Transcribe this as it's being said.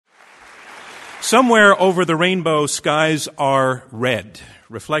Somewhere over the rainbow, skies are red,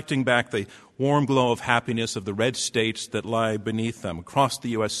 reflecting back the warm glow of happiness of the red states that lie beneath them. Across the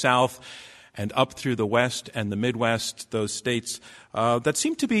U.S. South and up through the West and the Midwest, those states that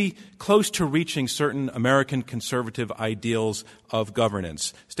seem to be close to reaching certain American conservative ideals of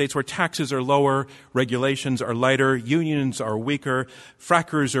governance. States where taxes are lower, regulations are lighter, unions are weaker,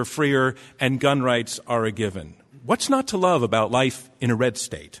 frackers are freer, and gun rights are a given. What's not to love about life in a red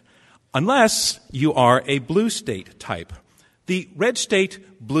state? Unless you are a blue state type. The red state,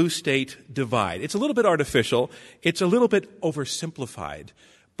 blue state divide. It's a little bit artificial. It's a little bit oversimplified.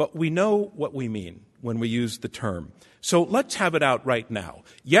 But we know what we mean when we use the term. So let's have it out right now.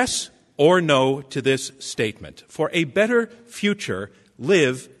 Yes or no to this statement. For a better future,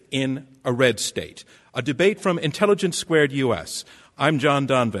 live in a red state. A debate from Intelligence Squared US. I'm John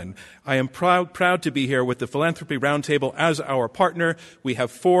Donvan. I am proud to be here with the Philanthropy Roundtable as our partner. We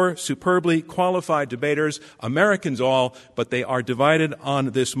have 4 superbly qualified debaters, Americans all, but they are divided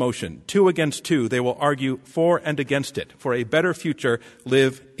on this motion. 2 against 2. They will argue for and against it. For a better future,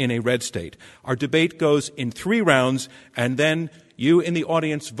 live in a red state. Our debate goes in 3 rounds, and then you in the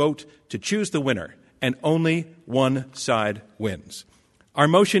audience vote to choose the winner, and only one side wins. Our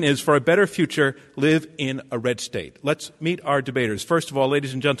motion is for a better future, live in a red state. Let's meet our debaters. First of all,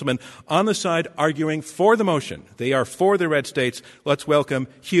 ladies and gentlemen, on the side arguing for the motion, they are for the red states. Let's welcome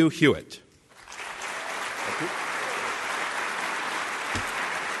Hugh Hewitt.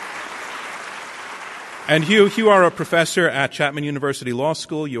 And Hugh, you are a professor at Chapman University Law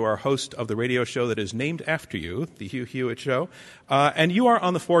School. You are host of the radio show that is named after you, The Hugh Hewitt Show. And you are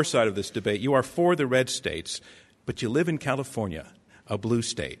on the for side of this debate. You are for the red states, but you live in California, a blue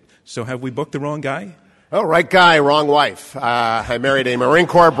state. So have we booked the wrong guy? Oh, right guy, wrong wife. I married a Marine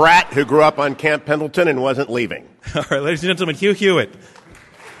Corps brat who grew up on Camp Pendleton and wasn't leaving. All right, ladies and gentlemen, Hugh Hewitt.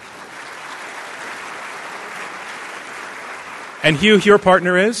 And Hugh, your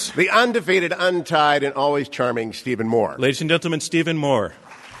partner is? The undefeated, untied, and always charming Stephen Moore. Ladies and gentlemen, Stephen Moore.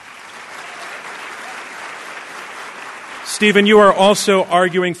 Stephen, you are also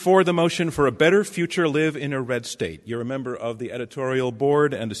arguing for the motion for a better future, live in a red state. You're a member of the editorial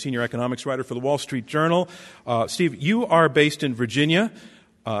board and a senior economics writer for the Wall Street Journal. Steve, you are based in Virginia,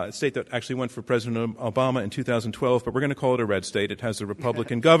 a state that actually went for President Obama in 2012, but we're going to call it a red state. It has a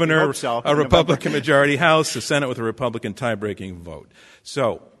Republican governor, a Republican majority House, a Senate with a Republican tie-breaking vote.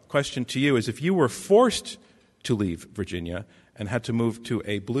 So, question to you is, if you were forced to leave Virginia and had to move to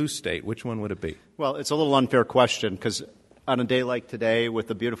a blue state, which one would it be? Well, it's a little unfair question because on a day like today with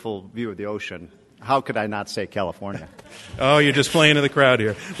a beautiful view of the ocean, how could I not say California? Oh, you're just playing to the crowd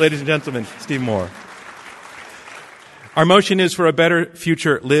here. Ladies and gentlemen, Steve Moore. Our motion is for a better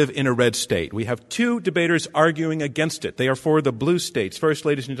future, live in a red state. We have 2 debaters arguing against it. They are for the blue states. First,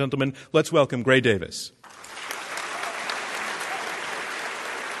 ladies and gentlemen, let's welcome Gray Davis.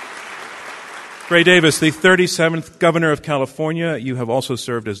 Gray Davis, the 37th governor of California. You have also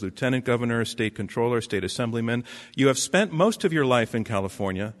served as lieutenant governor, state controller, state assemblyman. You have spent most of your life in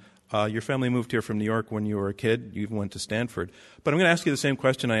California. Your family moved here from New York when you were a kid. You even went to Stanford. But I'm going to ask you the same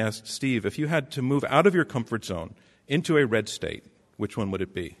question I asked Steve. If you had to move out of your comfort zone into a red state, which one would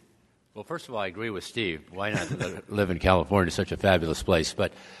it be? Well, first of all, I agree with Steve. Why not live in California? It's such a fabulous place.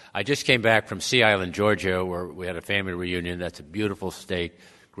 But I just came back from Sea Island, Georgia, where we had a family reunion. That's a beautiful state,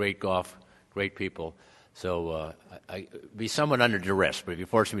 great golf, great people. So I'd be somewhat under duress, but if you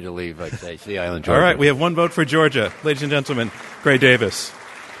force me to leave, I'd say Sea Island, Georgia. All right, we have 1 vote for Georgia. Ladies and gentlemen, Gray Davis.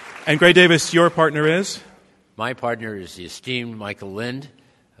 And Gray Davis, your partner is? My partner is the esteemed Michael Lind,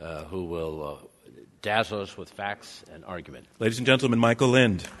 who will dazzle us with facts and argument. Ladies and gentlemen, Michael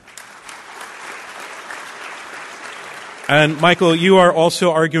Lind. And Michael, you are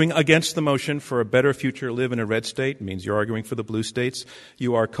also arguing against the motion for a better future, live in a red state. It means you're arguing for the blue states.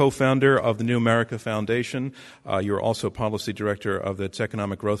 You are co-founder of the New America Foundation. You're also policy director of its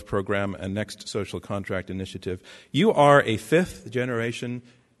Economic Growth Program and Next Social Contract Initiative. You are a 5th-generation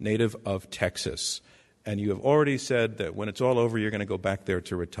native of Texas, and you have already said that when it's all over, you're going to go back there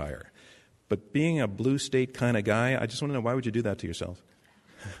to retire. But being a blue state kind of guy, I just want to know, why would you do that to yourself?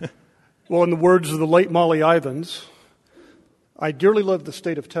 Well, in the words of the late Molly Ivins, I dearly love the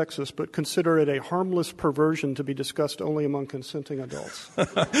state of Texas, but consider it a harmless perversion to be discussed only among consenting adults.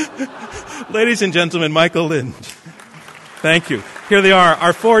 Ladies and gentlemen, Michael Lind. Thank you. Here they are,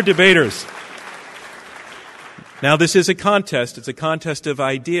 our 4 debaters. Now, this is a contest. It's a contest of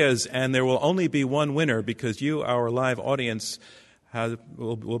ideas, and there will only be one winner because you, our live audience,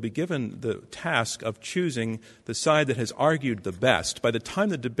 will be given the task of choosing the side that has argued the best. By the time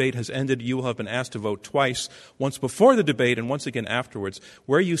the debate has ended, you will have been asked to vote twice, once before the debate and once again afterwards,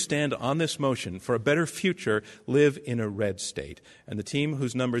 where you stand on this motion for a better future, live in a red state. And the team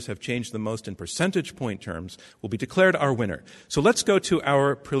whose numbers have changed the most in percentage point terms will be declared our winner. So let's go to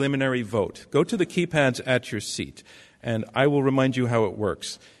our preliminary vote. Go to the keypads at your seat, and I will remind you how it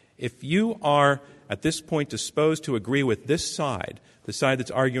works. If you are at this point disposed to agree with this side, the side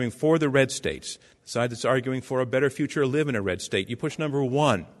that's arguing for the red states, the side that's arguing for a better future, live in a red state, you push number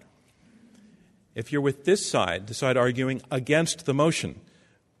 1. If you're with this side, the side arguing against the motion,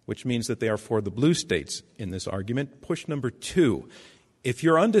 which means that they are for the blue states in this argument, push number 2. If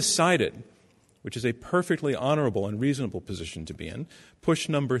you're undecided, which is a perfectly honorable and reasonable position to be in, push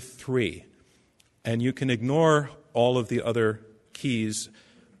number 3. And you can ignore all of the other keys.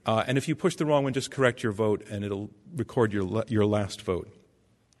 And if you push the wrong one, just correct your vote, and it'll record your last vote.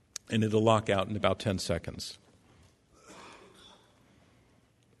 And it'll lock out in about 10 seconds.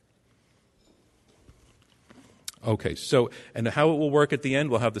 Okay, so, and how it will work at the end,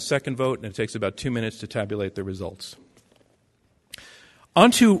 we'll have the second vote, and it takes about 2 minutes to tabulate the results.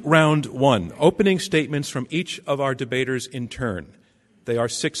 On to round 1, opening statements from each of our debaters in turn. They are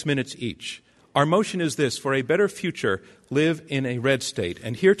 6 minutes each. Our motion is this: for a better future, live in a red state.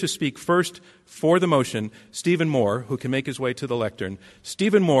 And here to speak first for the motion, Stephen Moore, who can make his way to the lectern.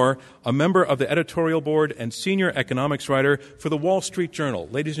 Stephen Moore, a member of the editorial board and senior economics writer for the Wall Street Journal.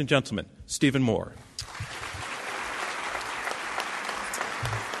 Ladies and gentlemen, Stephen Moore.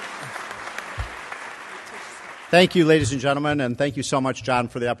 Thank you, ladies and gentlemen, and thank you so much, John,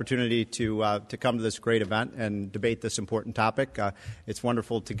 for the opportunity to come to this great event and debate this important topic. It's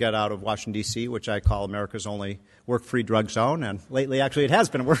wonderful to get out of Washington, D.C., which I call America's only work-free drug zone, and lately, actually, it has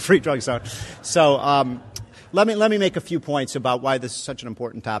been a work-free drug zone. So let me make a few points about why this is such an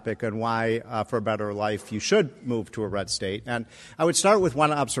important topic and why, for a better life, you should move to a red state. And I would start with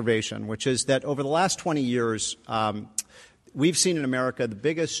one observation, which is that over the last 20 years, we've seen in America the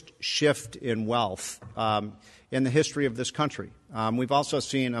biggest shift in wealth in the history of this country. We've also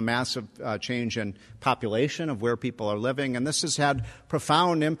seen a massive change in population of where people are living, and this has had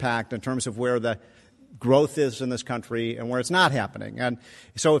profound impact in terms of where the growth is in this country and where it's not happening. And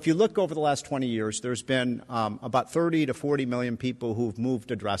so if you look over the last 20 years, there's been about 30 to 40 million people who've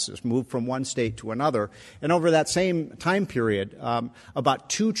moved addresses, moved from one state to another. And over that same time period, about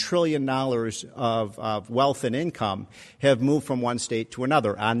 $2 trillion of wealth and income have moved from one state to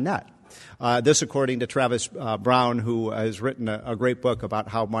another on net. This according to Travis Brown, who has written a great book about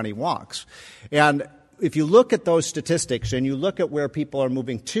how money walks. And if you look at those statistics and you look at where people are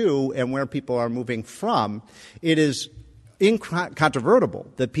moving to and where people are moving from, it is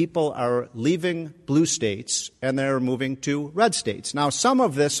incontrovertible that people are leaving blue states and they're moving to red states. Now, some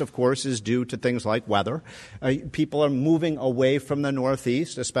of this, of course, is due to things like weather. People are moving away from the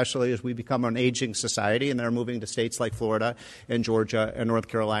Northeast, especially as we become an aging society, and they're moving to states like Florida and Georgia and North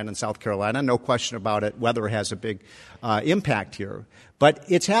Carolina and South Carolina. No question about it, weather has a big impact here. But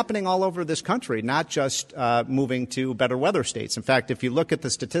it's happening all over this country, not just moving to better weather states. In fact, if you look at the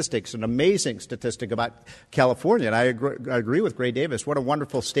statistics, an amazing statistic about California, and I agree with Gray Davis, what a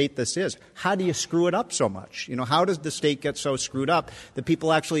wonderful state this is. How do you screw it up so much? You know, how does the state get so screwed up that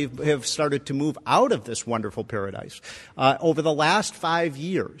people actually have started to move out of this wonderful paradise? Over the last 5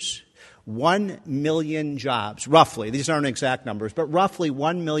 years, 1 million jobs, roughly, these aren't exact numbers, but roughly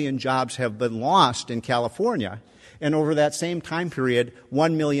 1 million jobs have been lost in California. And over that same time period,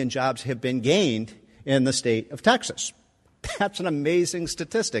 1 million jobs have been gained in the state of Texas. That's an amazing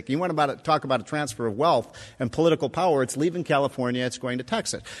statistic. You want to talk about a transfer of wealth and political power, it's leaving California, it's going to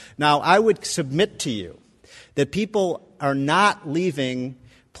Texas. Now, I would submit to you that people are not leaving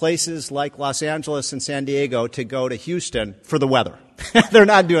places like Los Angeles and San Diego to go to Houston for the weather. They're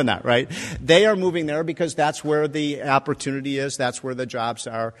not doing that, right? They are moving there because that's where the opportunity is, that's where the jobs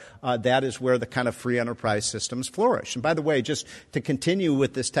are, that is where the kind of free enterprise systems flourish. And by the way, just to continue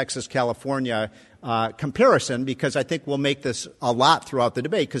with this Texas-California comparison, because I think we'll make this a lot throughout the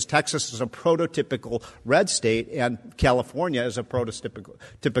debate, because Texas is a prototypical red state and California is a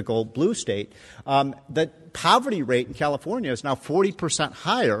prototypical blue state. The poverty rate in California is now 40%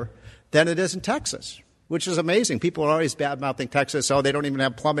 higher than it is in Texas, which is amazing. People are always bad-mouthing Texas. Oh, they don't even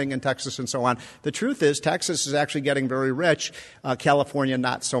have plumbing in Texas and so on. The truth is Texas is actually getting very rich. California,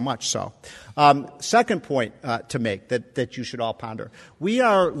 not so much so. Second point to make that you should all ponder. We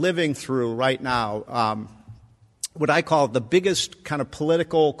are living through right now what I call the biggest kind of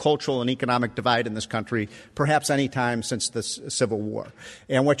political, cultural, and economic divide in this country, perhaps any time since the Civil War.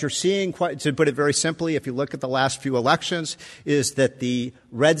 And what you're seeing, to put it very simply, if you look at the last few elections, is that the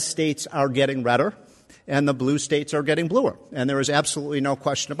red states are getting redder and the blue states are getting bluer. And there is absolutely no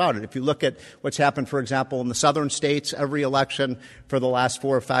question about it. If you look at what's happened, for example, in the southern states, every election for the last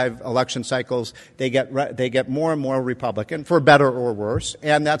 4 or 5 election cycles, they get more and more Republican, for better or worse.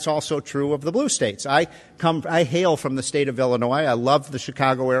 And that's also true of the blue states. I hail from the state of Illinois. I love the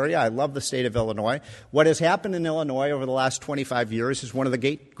Chicago area. I love the state of Illinois. What has happened in Illinois over the last 25 years is one of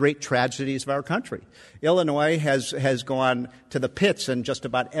the great tragedies of our country. Illinois has gone to the pits in just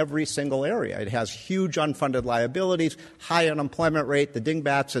about every single area. It has huge unfunded liabilities, high unemployment rate. The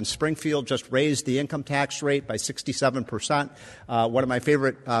dingbats in Springfield just raised the income tax rate by 67%. One of my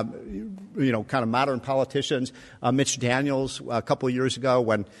favorite, kind of modern politicians, Mitch Daniels, a couple of years ago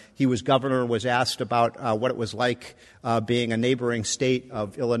when he was governor, was asked about what it was like being a neighboring state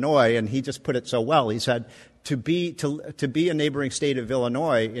of Illinois, and he just put it so well. He said, to be a neighboring state of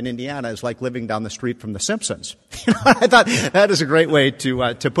Illinois in Indiana is like living down the street from The Simpsons. I thought that is a great way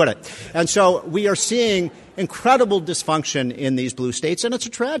to put it. And so we are seeing incredible dysfunction in these blue states, and it's a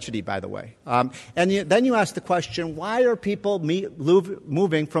tragedy, by the way. Then you ask the question, why are people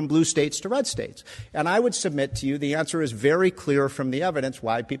moving from blue states to red states? And I would submit to you the answer is very clear from the evidence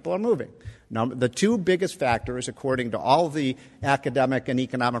why people are moving. Now, the 2 biggest factors, according to all the academic and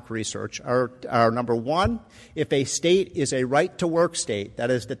economic research, are number 1, if a state is a right-to-work state,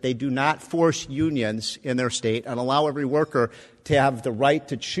 that is, that they do not force unions in their state and allow every worker to have the right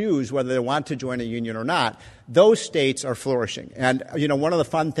to choose whether they want to join a union or not, those states are flourishing. And, one of the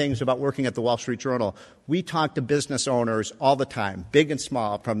fun things about working at the Wall Street Journal, we talk to business owners all the time, big and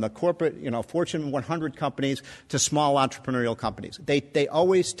small, from the corporate, Fortune 100 companies to small entrepreneurial companies. They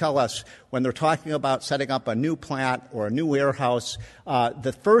always tell us when they're talking about setting up a new plant or a new warehouse,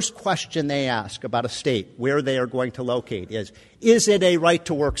 the first question they ask about a state, where they are going to locate, is it a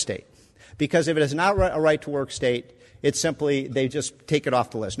right-to-work state? Because if it is not a right-to-work state, it's simply, they just take it off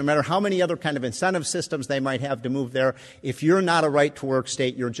the list. No matter how many other kind of incentive systems they might have to move there, if you're not a right-to-work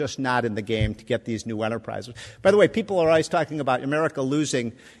state, you're just not in the game to get these new enterprises. By the way, people are always talking about America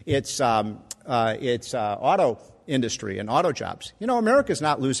losing its auto industry and auto jobs. America's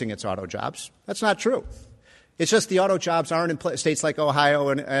not losing its auto jobs. That's not true. It's just the auto jobs aren't in states like Ohio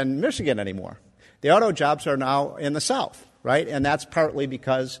and Michigan anymore. The auto jobs are now in the South. Right? And that's partly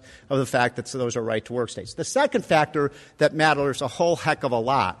because of the fact that those are right-to-work states. The second factor that matters a whole heck of a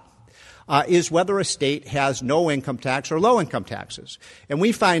lot is whether a state has no income tax or low income taxes. And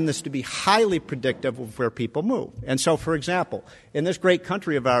we find this to be highly predictive of where people move. And so, for example, in this great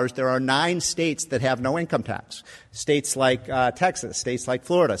country of ours, there are 9 states that have no income tax. States like Texas, states like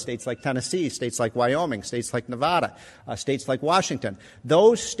Florida, states like Tennessee, states like Wyoming, states like Nevada, states like Washington.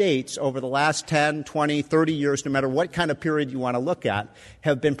 Those states over the last 10, 20, 30 years, no matter what kind of period you want to look at,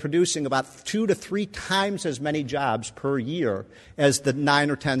 have been producing about 2 to 3 times as many jobs per year as the 9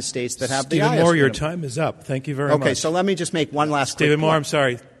 or 10 states that have the highest. Stephen Moore, your time is up. Thank you very much. Okay, so let me just make one last Stephen quick Moore, point. I'm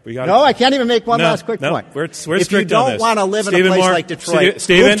sorry. I can't even make one last quick point. We're if strict you don't on this. want to live Stephen in a place Moore, like Detroit,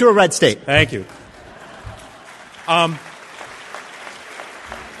 Stephen, move to a red state. Thank you.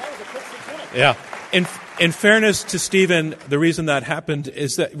 Yeah. In fairness to Stephen, the reason that happened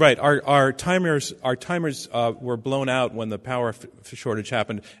is that our timers were blown out when the power shortage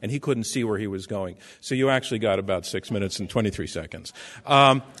happened, and he couldn't see where he was going. So you actually got about 6 minutes and 23 seconds.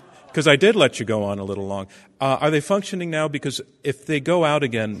 Because I did let you go on a little long. Are they functioning now? Because if they go out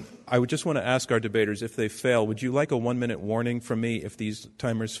again, I would just want to ask our debaters, if they fail, would you like a 1-minute warning from me if these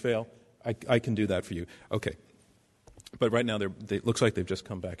timers fail? I can do that for you. Okay. But right now, it looks like they've just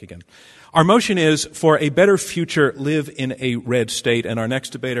come back again. Our motion is, for a better future, live in a red state. And our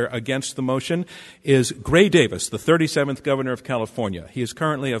next debater against the motion is Gray Davis, the 37th governor of California. He is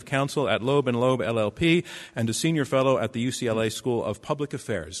currently of counsel at Loeb & Loeb LLP and a senior fellow at the UCLA School of Public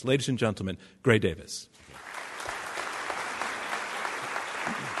Affairs. Ladies and gentlemen, Gray Davis.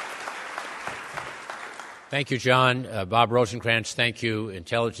 Thank you, John. Bob Rosencrantz, thank you.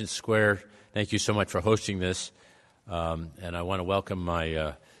 Intelligence Squared, thank you so much for hosting this. And I want to welcome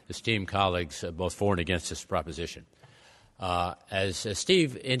my esteemed colleagues, both for and against this proposition. As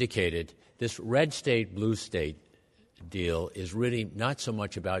Steve indicated, this red state, blue state deal is really not so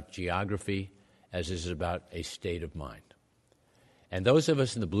much about geography as it is about a state of mind. And those of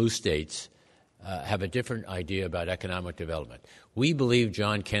us in the blue states have a different idea about economic development. We believe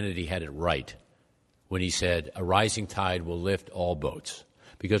John Kennedy had it right when he said, a rising tide will lift all boats,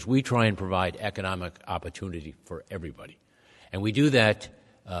 because we try and provide economic opportunity for everybody. And we do that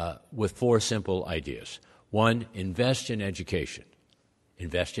with 4 simple ideas. One, invest in education,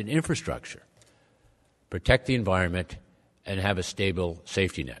 invest in infrastructure, protect the environment, and have a stable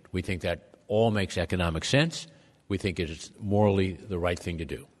safety net. We think that all makes economic sense. We think it is morally the right thing to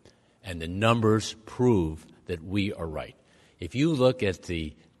do. And the numbers prove that we are right. If you look at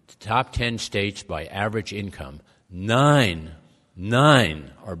the top 10 states by average income, nine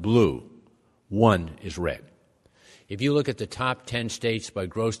are blue, 1 is red. If you look at the top 10 states by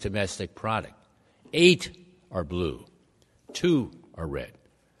gross domestic product, 8 are blue, 2 are red.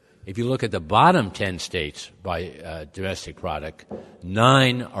 If you look at the bottom 10 states by domestic product,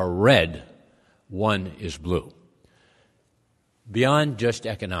 9 are red, 1 is blue. Beyond just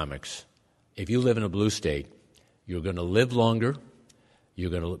economics, if you live in a blue state, you're going to live longer, you're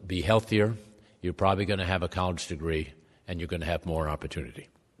going to be healthier, you're probably going to have a college degree, and you're going to have more opportunity.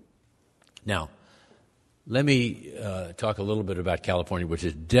 Now, let me talk a little bit about California, which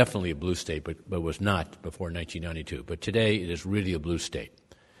is definitely a blue state, but was not before 1992. But today it is really a blue state.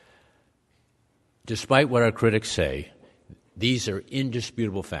 Despite what our critics say, these are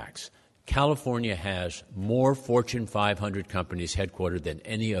indisputable facts. California has more Fortune 500 companies headquartered than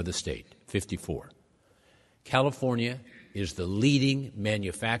any other state, 54. California is the leading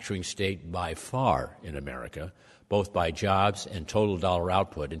manufacturing state by far in America, both by jobs and total dollar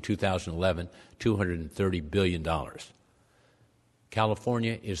output. In 2011, $230 billion.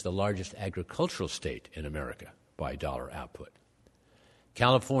 California is the largest agricultural state in America by dollar output.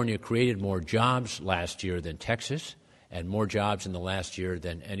 California created more jobs last year than Texas, and more jobs in the last year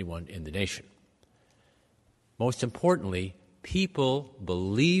than anyone in the nation. Most importantly, people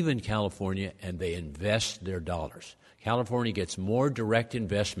believe in California and they invest their dollars. California gets more direct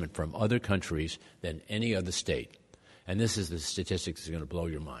investment from other countries than any other state. And this is the statistic that's going to blow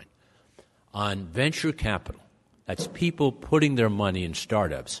your mind. On venture capital, that's people putting their money in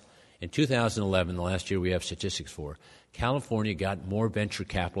startups. In 2011, the last year we have statistics for, California got more venture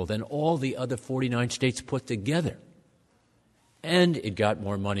capital than all the other 49 states put together. And it got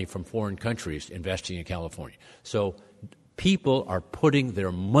more money from foreign countries investing in California. So people are putting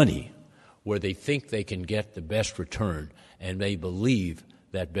their money where they think they can get the best return, and they believe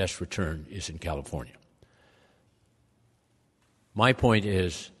that best return is in California. My point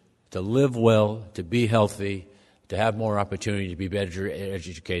is to live well, to be healthy, to have more opportunity, to be better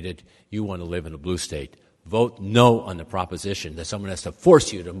educated. You want to live in a blue state. Vote no on the proposition that someone has to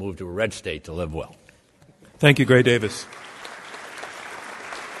force you to move to a red state to live well. Thank you, Gray Davis.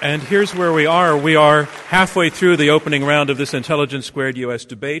 And here's where we are. We are halfway through the opening round of this Intelligence Squared U.S.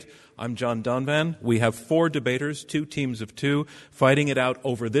 debate. I'm John Donvan. We have 4 debaters, 2 teams of 2, fighting it out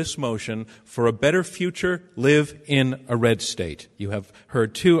over this motion: for a better future, live in a red state. You have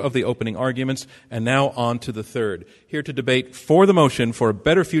heard 2 of the opening arguments, and now on to the third. Here to debate for the motion for a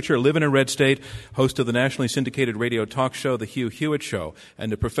better future, live in a red state, host of the nationally syndicated radio talk show, The Hugh Hewitt Show,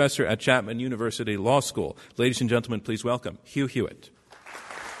 and a professor at Chapman University Law School. Ladies and gentlemen, please welcome Hugh Hewitt.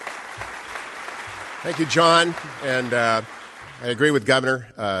 Thank you, John. And I agree with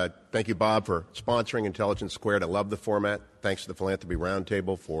Governor. Thank you, Bob, for sponsoring Intelligence Squared. I love the format. Thanks to the Philanthropy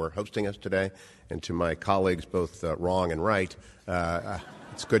Roundtable for hosting us today, and to my colleagues, both wrong and right.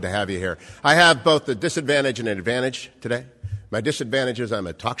 It's good to have you here. I have both a disadvantage and an advantage today. My disadvantage is I'm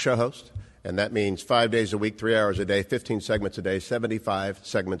a talk show host, and that means 5 days a week, 3 hours a day, 15 segments a day, 75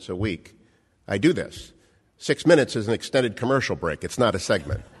 segments a week. I do this. 6 minutes is an extended commercial break. It's not a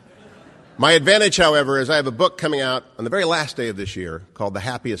segment. My advantage, however, is I have a book coming out on the very last day of this year called The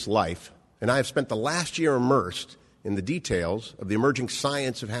Happiest Life, and I have spent the last year immersed in the details of the emerging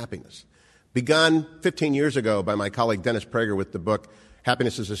science of happiness. Begun 15 years ago by my colleague Dennis Prager with the book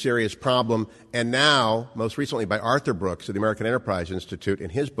Happiness is a Serious Problem, and now, most recently, by Arthur Brooks of the American Enterprise Institute in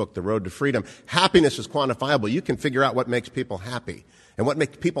his book, The Road to Freedom. Happiness is quantifiable. You can figure out what makes people happy. And what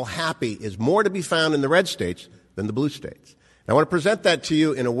makes people happy is more to be found in the red states than the blue states. I want to present that to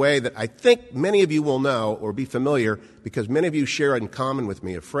you in a way that I think many of you will know or be familiar, because many of you share in common with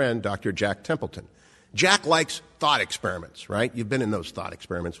me a friend, Dr. Jack Templeton. Jack likes thought experiments, right? You've been in those thought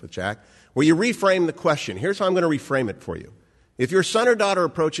experiments with Jack, where you reframe the question. Here's how I'm going to reframe it for you. If your son or daughter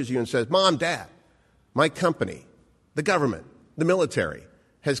approaches you and says, Mom, Dad, my company, the government, the military,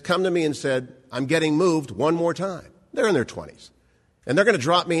 has come to me and said, I'm getting moved one more time. They're in their 20s. And they're going to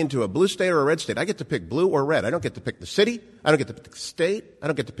drop me into a blue state or a red state. I get to pick blue or red. I don't get to pick the city. I don't get to pick the state. I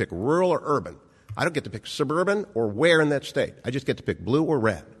don't get to pick rural or urban. I don't get to pick suburban or where in that state. I just get to pick blue or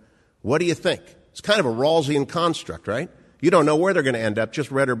red. What do you think? It's kind of a Rawlsian construct, right? You don't know where they're going to end up,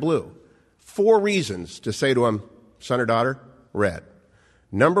 just red or blue. 4 reasons to say to them, son or daughter, red.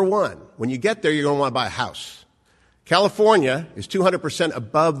 Number 1, when you get there, you're going to want to buy a house. California is 200%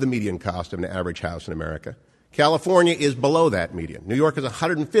 above the median cost of an average house in America. California is below that median. New York is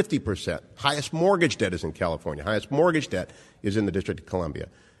 150%. Highest mortgage debt is in California. Highest mortgage debt is in the District of Columbia.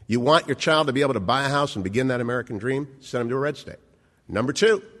 You want your child to be able to buy a house and begin that American dream? Send them to a red state. Number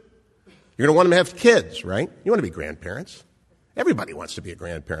two, you're going to want them to have kids, right? You want to be grandparents. Everybody wants to be a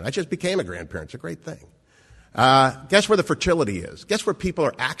grandparent. I just became a grandparent. It's a great thing. Guess where the fertility is? Guess where people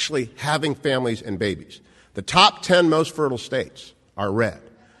are actually having families and babies? The top 10 most fertile states are red.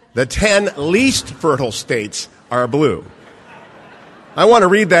 The 10 least fertile states are blue. I want to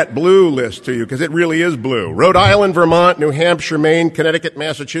read that blue list to you because it really is blue. Rhode Island, Vermont, New Hampshire, Maine, Connecticut,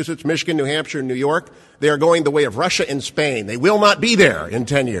 Massachusetts, Michigan, New Hampshire, and New York. They are going the way of Russia and Spain. They will not be there in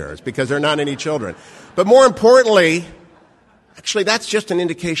 10 years because there are not any children. But more importantly, actually, that's just an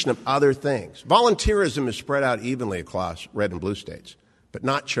indication of other things. Volunteerism is spread out evenly across red and blue states, but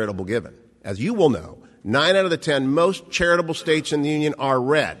not charitable giving. As you will know, 9 out of the 10 most charitable states in the Union are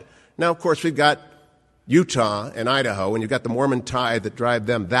red. Now, of course, we've got Utah and Idaho, and you've got the Mormon tithe that drive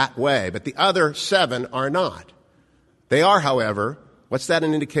them that way, but the other 7 are not. They are, however, what's that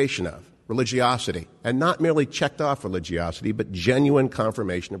an indication of? Religiosity. And not merely checked off religiosity, but genuine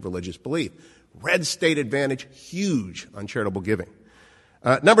confirmation of religious belief. Red state advantage, huge on charitable giving.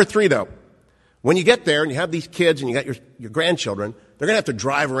 Number 3, though, when you get there and you have these kids and you got your grandchildren, they're going to have to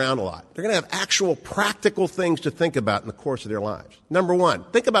drive around a lot. They're going to have actual practical things to think about in the course of their lives. Number 1,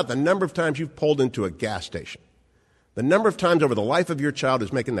 think about the number of times you've pulled into a gas station. The number of times over the life of your child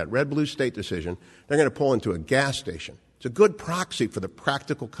who's making that red-blue state decision, they're going to pull into a gas station. It's a good proxy for the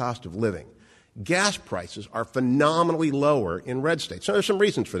practical cost of living. Gas prices are phenomenally lower in red states. So there's some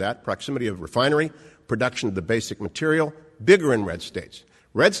reasons for that. Proximity of refinery, production of the basic material, bigger in red states.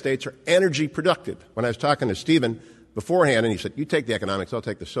 Red states are energy productive. When I was talking to Stephen beforehand, and he said, you take the economics, I'll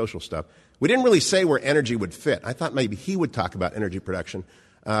take the social stuff. We didn't really say where energy would fit. I thought maybe he would talk about energy production.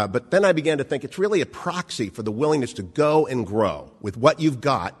 But then I began to think it's really a proxy for the willingness to go and grow with what you've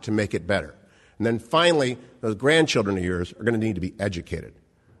got to make it better. And then finally, those grandchildren of yours are going to need to be educated.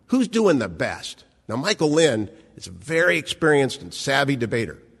 Who's doing the best? Now, Michael Lind is a very experienced and savvy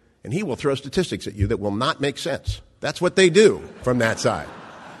debater, and he will throw statistics at you that will not make sense. That's what they do from that side.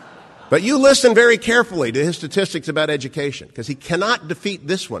 But you listen very carefully to his statistics about education, because he cannot defeat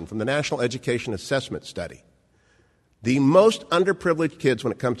this one from the National Education Assessment Study. The most underprivileged kids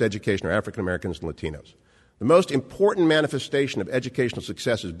when it comes to education are African Americans and Latinos. The most important manifestation of educational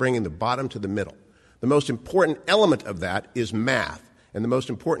success is bringing the bottom to the middle. The most important element of that is math, and the most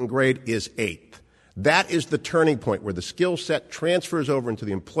important grade is 8th. That is the turning point where the skill set transfers over into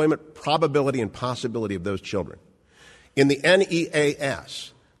the employment probability and possibility of those children. In the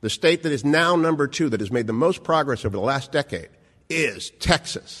NEAS, the state that is now number 2 that has made the most progress over the last decade is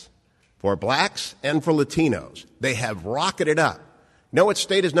Texas. For blacks and for Latinos, they have rocketed up. You know what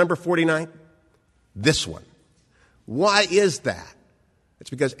state is number 49? This one. Why is that?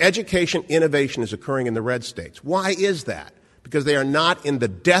 It's because education innovation is occurring in the red states. Why is that? Because they are not in the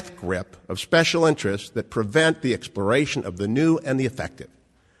death grip of special interests that prevent the exploration of the new and the effective.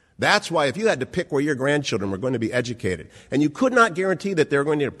 That's why if you had to pick where your grandchildren were going to be educated, and you could not guarantee that they were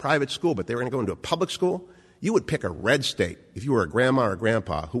going to need a private school, but they were going to go into a public school, you would pick a red state if you were a grandma or a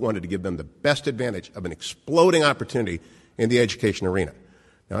grandpa who wanted to give them the best advantage of an exploding opportunity in the education arena.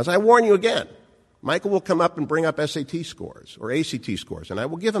 Now, as I warn you again, Michael will come up and bring up SAT scores or ACT scores, and I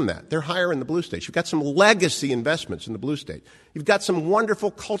will give him that. They're higher in the blue states. You've got some legacy investments in the blue states. You've got some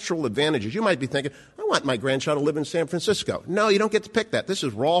wonderful cultural advantages. You might be thinking, I want my grandchild to live in San Francisco. No, you don't get to pick that. This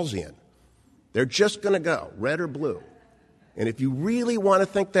is Rawlsian. They're just going to go, red or blue. And if you really want to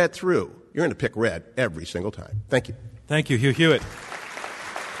think that through, you're going to pick red every single time. Thank you. Thank you, Hugh Hewitt.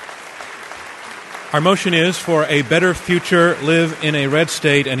 Our motion is for a better future, live in a red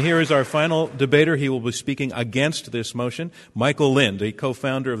state. And here is our final debater. He will be speaking against this motion, Michael Lind, a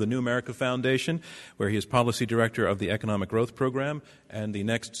co-founder of the New America Foundation, where he is policy director of the Economic Growth Program and the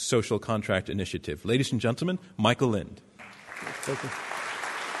Next Social Contract Initiative. Ladies and gentlemen, Michael Lind. Thank you.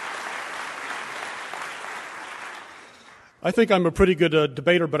 I think I'm a pretty good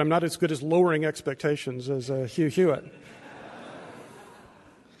debater, but I'm not as good as lowering expectations as Hugh Hewitt.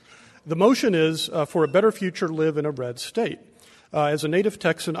 The motion is for a better future, live in a red state. As a native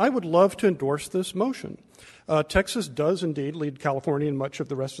Texan, I would love to endorse this motion. Texas does indeed lead California and much of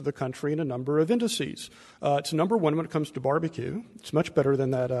the rest of the country in a number of indices. It's number 1 when it comes to barbecue. It's much better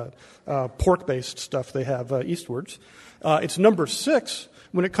than that pork-based stuff they have eastwards. It's number 6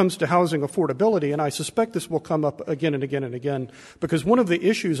 when it comes to housing affordability, and I suspect this will come up again and again and again, because one of the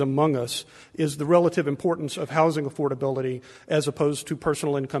issues among us is the relative importance of housing affordability as opposed to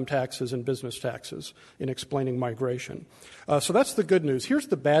personal income taxes and business taxes in explaining migration. So that's the good news. Here's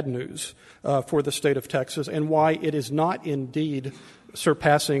the bad news for the state of Texas. Texas and why it is not indeed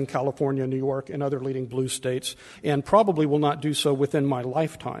surpassing California, New York, and other leading blue states, and probably will not do so within my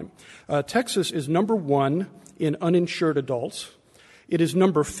lifetime. Texas is number 1 in uninsured adults. It is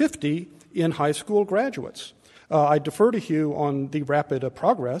number 50 in high school graduates. I defer to Hugh on the rapid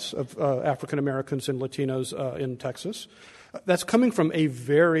progress of African Americans and Latinos in Texas. That's coming from a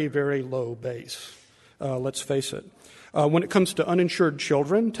very, very low base, let's face it. When it comes to uninsured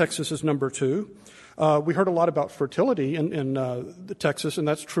children, Texas is number 2. We heard a lot about fertility in Texas, and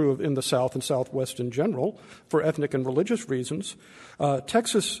that's true in the South and Southwest in general for ethnic and religious reasons.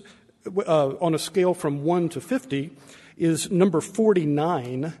 Texas, on a scale from 1 to 50, is number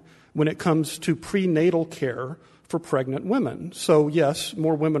 49 when it comes to prenatal care for pregnant women. So, yes,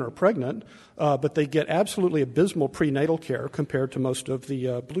 more women are pregnant, but they get absolutely abysmal prenatal care compared to most of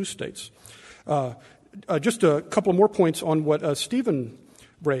the blue states. Just a couple more points on what Stephen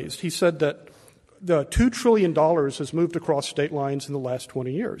raised. He said that the $2 trillion has moved across state lines in the last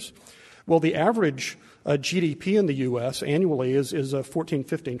 20 years. Well, the average GDP in the U.S. annually is 14,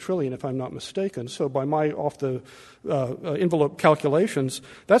 15 trillion, if I'm not mistaken. So by my off-the-envelope calculations,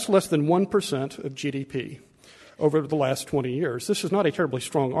 that's less than 1% of GDP over the last 20 years. This is not a terribly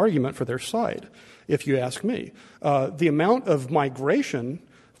strong argument for their side, if you ask me. The amount of migration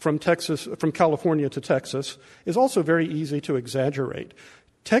from California to Texas is also very easy to exaggerate.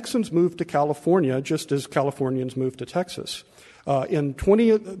 Texans moved to California just as Californians moved to Texas.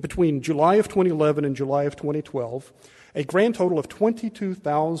 Between July of 2011 and July of 2012, a grand total of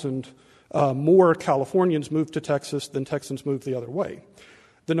 22,000 more Californians moved to Texas than Texans moved the other way.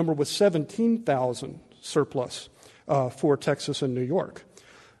 The number was 17,000 surplus for Texas and New York.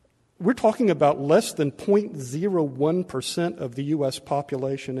 We're talking about less than 0.01% of the U.S.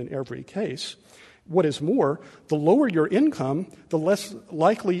 population in every case. What is more, the lower your income, the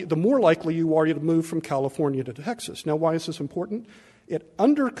more likely you are to move from California to Texas. Now, why is this important? It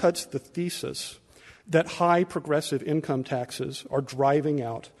undercuts the thesis that high progressive income taxes are driving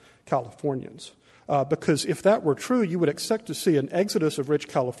out Californians. Because if that were true, you would expect to see an exodus of rich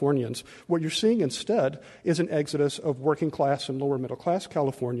Californians. What you're seeing instead is an exodus of working class and lower middle class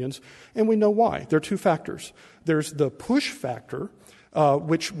Californians, and we know why. There are 2 factors. There's the push factor,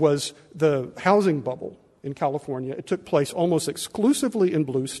 which was the housing bubble in California. It took place almost exclusively in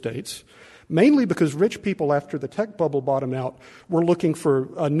blue states, mainly because rich people, after the tech bubble bottomed out, were looking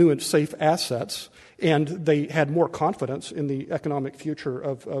for new and safe assets, and they had more confidence in the economic future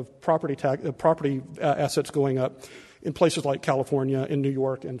of property assets going up in places like California, in New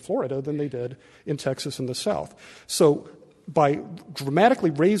York, and Florida than they did in Texas and the South. So by dramatically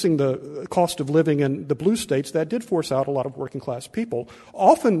raising the cost of living in the blue states, that did force out a lot of working class people,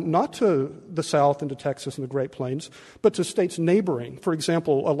 often not to the South and to Texas and the Great Plains, but to states neighboring. For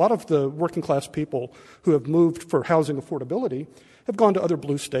example, a lot of the working class people who have moved for housing affordability have gone to other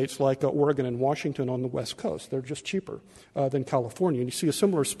blue states like Oregon and Washington on the West Coast. They're just cheaper than California, and you see a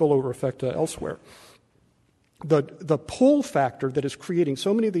similar spillover effect elsewhere. The pull factor that is creating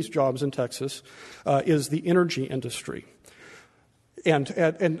so many of these jobs in Texas is the energy industry. And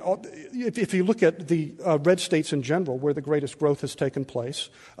if you look at the red states in general, where the greatest growth has taken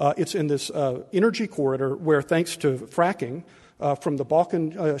place, it's in this energy corridor where, thanks to fracking, from the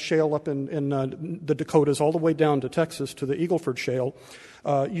Bakken shale up in the Dakotas all the way down to Texas to the Eagleford shale,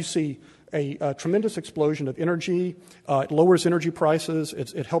 you see a tremendous explosion of energy. It lowers energy prices.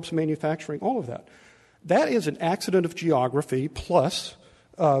 It helps manufacturing, all of that. That is an accident of geography plus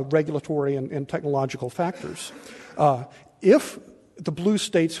regulatory and technological factors. If the blue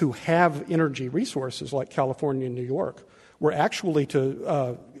states who have energy resources like California and New York were actually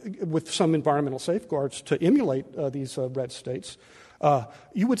with some environmental safeguards to emulate these red states,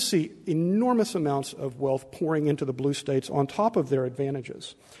 you would see enormous amounts of wealth pouring into the blue states on top of their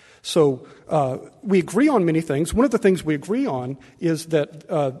advantages. So we agree on many things. One of the things we agree on is that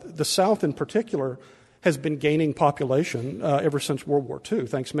the South in particular has been gaining population ever since World War II,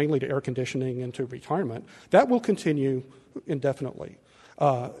 thanks mainly to air conditioning and to retirement. That will continue indefinitely.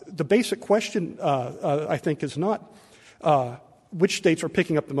 The basic question, I think, is not which states are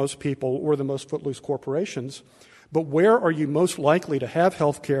picking up the most people or the most footloose corporations, but where are you most likely to have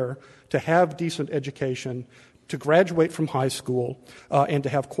health care, to have decent education, to graduate from high school, and to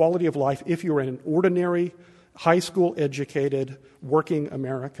have quality of life if you're an ordinary, high school educated, working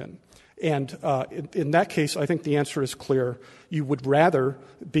American. And in that case, I think the answer is clear. You would rather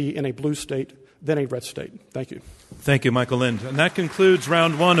be in a blue state than a red state. Thank you. Thank you, Michael Lind. And that concludes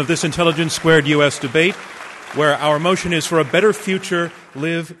round 1 of this Intelligence Squared U.S. debate, where our motion is for a better future,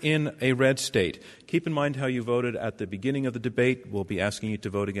 live in a red state. Keep in mind how you voted at the beginning of the debate. We'll be asking you to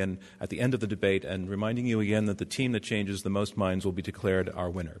vote again at the end of the debate and reminding you again that the team that changes the most minds will be declared our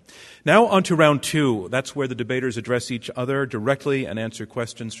winner. Now on to round two. That's where the debaters address each other directly and answer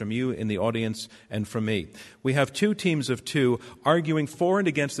questions from you in the audience and from me. We have two teams of two arguing for and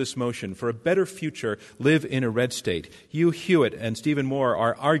against this motion for a better future, live in a red state. Hugh Hewitt and Stephen Moore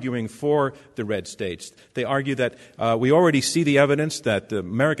are arguing for the red states. They argue that we already see the evidence that the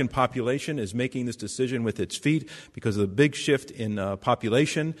American population is making this decision with its feet because of the big shift in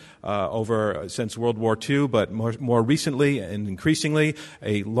population since World War II, but more recently and increasingly,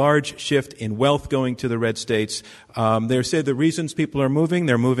 a large shift in wealth going to the red states. They say the reasons people are moving,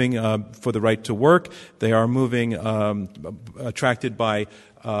 they're moving for the right to work. They are moving attracted by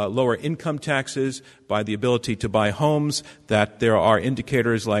lower income taxes, by the ability to buy homes, that there are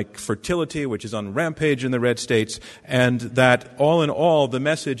indicators like fertility, which is on rampage in the red states, and that all in all, the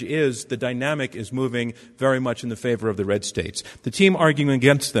message is the dynamic is moving very much in the favor of the red states. The team arguing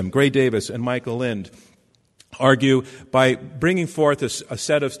against them, Gray Davis and Michael Lind, argue by bringing forth a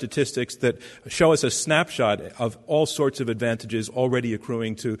set of statistics that show us a snapshot of all sorts of advantages already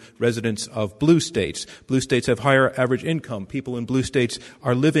accruing to residents of blue states. Blue states have higher average income. People in blue states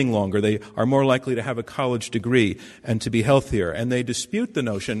are living longer. They are more likely to have a college degree and to be healthier. And they dispute the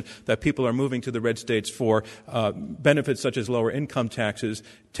notion that people are moving to the red states for benefits such as lower income taxes.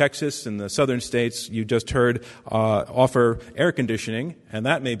 Texas and the southern states, you just heard, offer air conditioning, and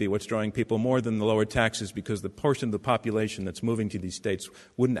that may be what's drawing people more than the lower taxes because the portion of the population that's moving to these states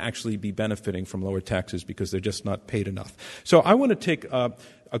wouldn't actually be benefiting from lower taxes because they're just not paid enough. So I want to take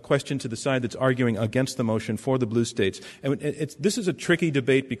a question to the side that's arguing against the motion for the blue states. And this is a tricky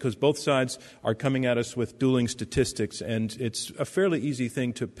debate because both sides are coming at us with dueling statistics, and it's a fairly easy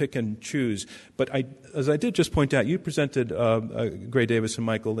thing to pick and choose. But as I did just point out, you presented Gray Davis and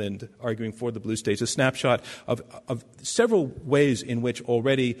Michael Lind arguing for the blue states, a snapshot of several ways in which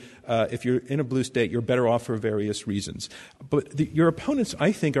already, if you're in a blue state, you're better off for various reasons. But your opponents,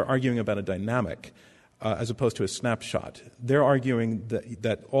 I think, are arguing about a dynamic as opposed to a snapshot. They're arguing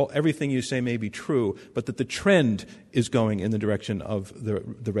that everything you say may be true, but that the trend is going in the direction of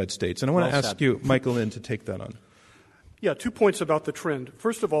the red states. And I want to ask you, Michael Lind, to take that on. Yeah, 2 points about the trend.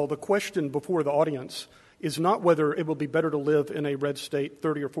 First of all, the question before the audience is not whether it will be better to live in a red state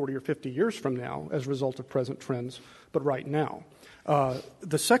 30 or 40 or 50 years from now as a result of present trends, but right now.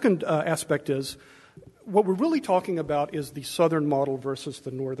 The second aspect is what we're really talking about is the southern model versus the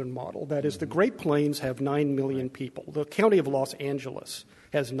northern model. That is, the Great Plains have 9 million people. The county of Los Angeles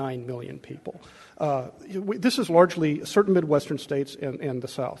has 9 million people. This is largely certain Midwestern states and the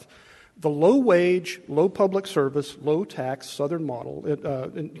South. The low-wage, low public service, low-tax southern model,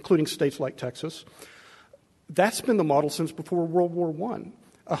 including states like Texas, that's been the model since before World War I.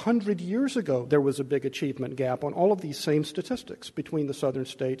 100 years ago, there was a big achievement gap on all of these same statistics between the southern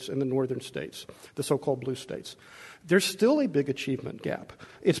states and the northern states, the so-called blue states. There's still a big achievement gap.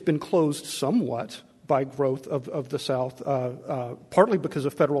 It's been closed somewhat by growth of the South, partly because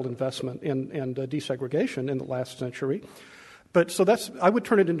of federal investment and desegregation in the last century. But so I would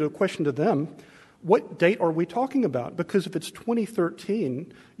turn it into a question to them. What date are we talking about? Because if it's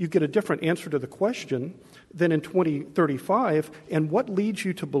 2013, you get a different answer to the question than in 2035. And what leads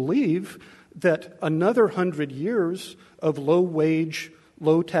you to believe that another 100 years of low-wage,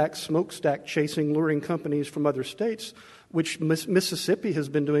 low-tax smokestack chasing, luring companies from other states, which Mississippi has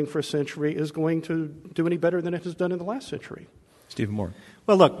been doing for a century, is going to do any better than it has done in the last century? Stephen Moore.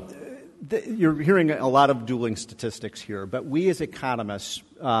 Well, look, you're hearing a lot of dueling statistics here, but we as economists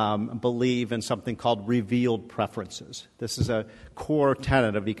believe in something called revealed preferences. This is a core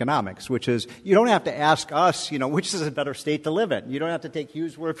tenet of economics, which is you don't have to ask us, which is a better state to live in. You don't have to take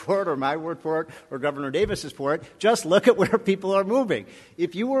Hugh's word for it or my word for it or Governor Davis's for it. Just look at where people are moving.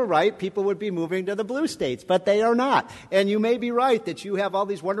 If you were right, people would be moving to the blue states, but they are not. And you may be right that you have all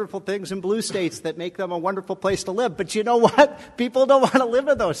these wonderful things in blue states that make them a wonderful place to live, but you know what? People don't want to live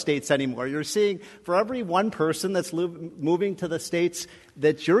in those states anymore. You're seeing for every one person that's moving to the states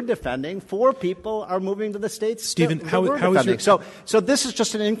that you're defending, 4 people are moving to the states Stephen, how is your... So this is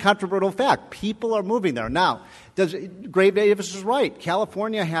just an incontrovertible fact. People are moving there. Now, Gray Davis is right.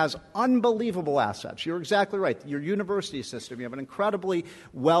 California has unbelievable assets. You're exactly right. Your university system, you have an incredibly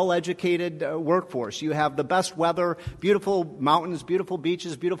well-educated workforce. You have the best weather, beautiful mountains, beautiful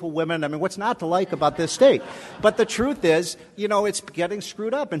beaches, beautiful women. I mean, what's not to like about this state? But the truth is, it's getting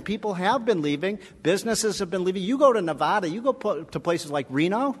screwed up, and people have been leaving. Businesses have been leaving. You go to Nevada, you go to places like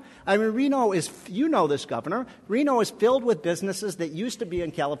Reno. I mean, Reno is, this, Governor, Reno is filled with businesses that used to be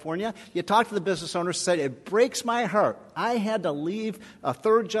in California. You talk to the business owners, say it breaks breaks my heart. I had to leave a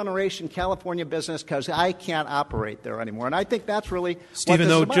third-generation California business because I can't operate there anymore. And I think that's really Stephen, what this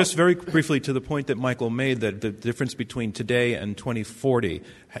though, is about. just very briefly to the point that Michael made, that the difference between today and 2040,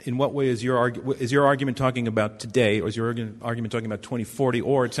 in what way is your argument talking about today, or is your argument talking about 2040,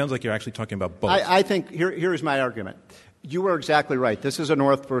 or it sounds like you're actually talking about both? I think here's my argument. You were exactly right. This is a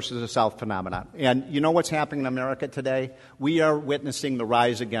North versus a South phenomenon. And you know what's happening in America today? We are witnessing the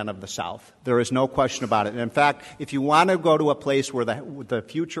rise again of the South. There is no question about it. And in fact, if you want to go to a place where the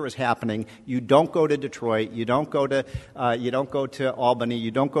future is happening, you don't go to Detroit, you don't go to Albany, you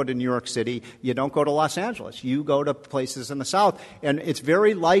don't go to New York City, you don't go to Los Angeles. You go to places in the South. And it's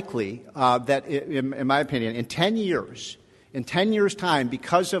very likely that, in my opinion, in 10 years, time,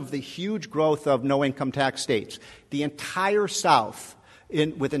 because of the huge growth of no-income tax states, the entire South,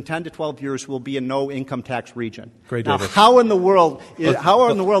 within 10 to 12 years, will be a no-income tax region. Great, now, Davis. how in the world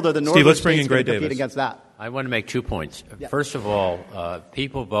are the northern Steve, states going to compete against that? I want to make 2 points. Yeah. First of all,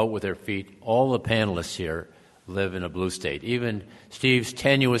 people vote with their feet. All the panelists here live in a blue state. Even Steve's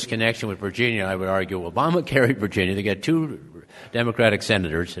tenuous connection with Virginia, I would argue, Obama carried Virginia. They got 2 Democratic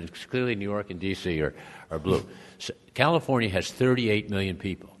senators, and clearly New York and D.C. are blue. So California has 38 million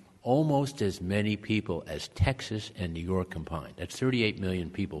people, almost as many people as Texas and New York combined. That's 38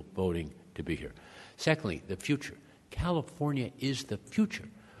 million people voting to be here. Secondly, the future. California is the future.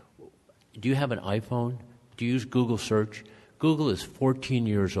 Do you have an iPhone? Do you use Google search? Google is 14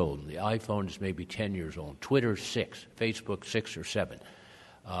 years old. The iPhone is maybe 10 years old. Twitter, 6. Facebook, 6 or 7.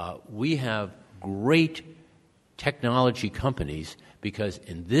 We have great technology companies because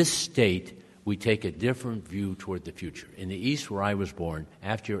in this state, we take a different view toward the future. In the East, where I was born,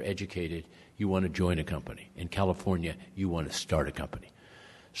 after you're educated, you want to join a company. In California, you want to start a company.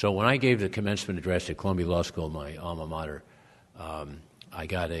 So when I gave the commencement address at Columbia Law School, my alma mater, I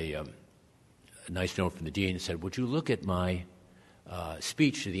got a nice note from the dean that said, would you look at my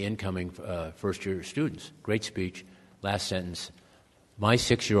speech to the incoming first-year students? Great speech. Last sentence, my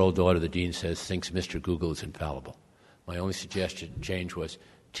 6-year-old daughter, the dean says, thinks Mr. Google is infallible. My only suggestion change was,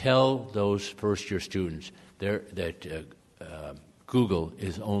 tell those first-year students that Google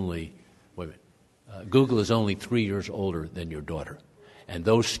is only 3 years older than your daughter, and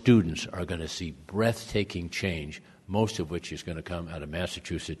those students are going to see breathtaking change, most of which is going to come out of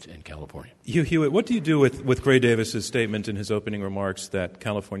Massachusetts and California. Hugh Hewitt, what do you do with Gray Davis's statement in his opening remarks that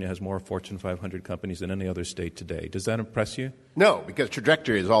California has more Fortune 500 companies than any other state today? Does that impress you? No, because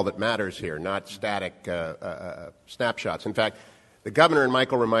trajectory is all that matters here, not static snapshots. In fact, the governor and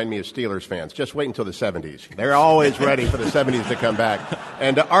Michael remind me of Steelers fans. Just wait until the 70s. They're always ready for the 70s to come back.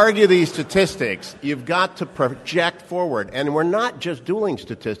 And to argue these statistics, you've got to project forward. And we're not just dueling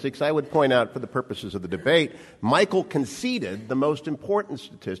statistics. I would point out, for the purposes of the debate, Michael conceded the most important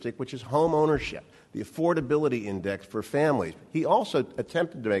statistic, which is home ownership, the affordability index for families. He also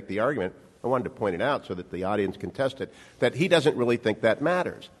attempted to make the argument, I wanted to point it out so that the audience can test it, that he doesn't really think that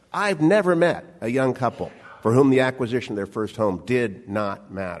matters. I've never met a young couple for whom the acquisition of their first home did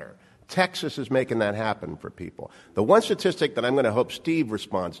not matter. Texas is making that happen for people. The one statistic that I'm going to hope Steve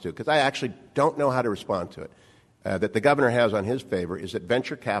responds to, because I actually don't know how to respond to it, that the governor has on his favor, is that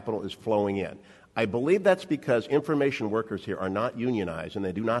venture capital is flowing in. I believe that's because information workers here are not unionized, and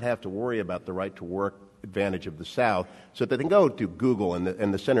they do not have to worry about the right to work advantage of the South, so that they can go to Google and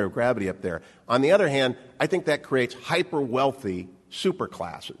the center of gravity up there. On the other hand, I think that creates hyper-wealthy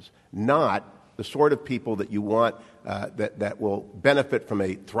superclasses, not the sort of people that you want that will benefit from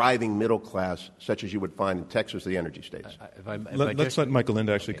a thriving middle class, such as you would find in Texas or the energy states. Let's let Michael Lind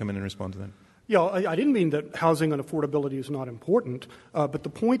actually come in and respond to that. Yeah, I didn't mean that housing and affordability is not important, but the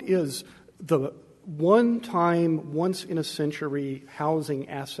point is the one-time, once-in-a-century housing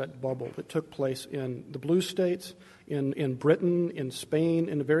asset bubble that took place in the blue states, in Britain, in Spain,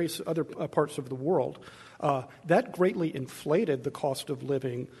 in various other parts of the world, that greatly inflated the cost of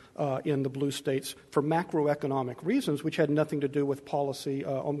living in the blue states for macroeconomic reasons, which had nothing to do with policy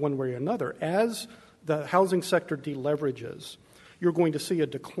on one way or another. As the housing sector deleverages, you're going to see a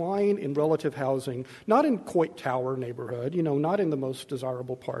decline in relative housing, not in Coit Tower neighborhood, not in the most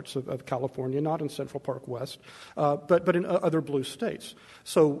desirable parts of California, not in Central Park West, but in other blue states.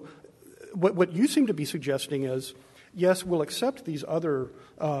 So what you seem to be suggesting is, yes, we'll accept these other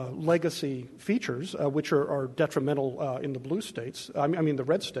legacy features, which are detrimental in the blue states, the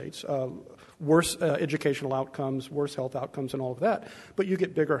red states, worse educational outcomes, worse health outcomes, and all of that, but you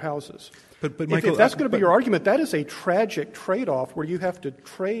get bigger houses. But Michael, if that's going to be your argument, that is a tragic trade-off where you have to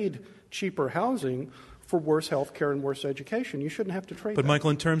trade cheaper housing for worse health care and worse education. You shouldn't have to trade But, that. Michael,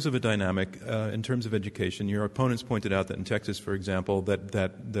 in terms of a dynamic, in terms of education, your opponents pointed out that in Texas, for example,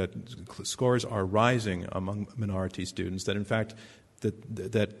 that scores are rising among minority students, that in fact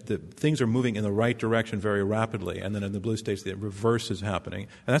that things are moving in the right direction very rapidly, and then in the blue states the reverse is happening.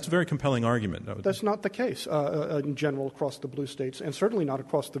 And that's a very compelling argument. That's not the case in general across the blue states, and certainly not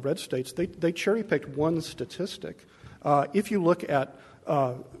across the red states. They cherry-picked one statistic. If you look at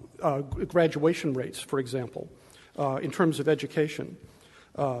graduation rates, for example, in terms of education,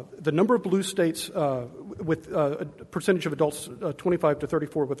 the number of blue states with a percentage of adults 25 to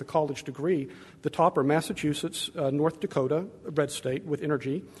 34 with a college degree, the top are Massachusetts, North Dakota, a red state with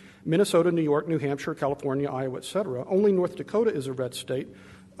energy, Minnesota, New York, New Hampshire, California, Iowa, etc. Only North Dakota is a red state.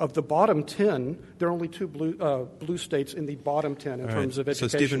 Of the bottom 10, there are only two blue states in the bottom 10 in terms of education.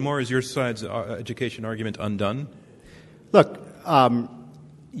 So, Stephen Moore, is your side's education argument undone? Look,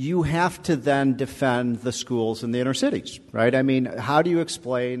 you have to then defend the schools in the inner cities, right? I mean, how do you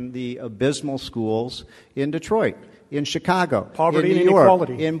explain the abysmal schools in Detroit, in Chicago, poverty in New and York,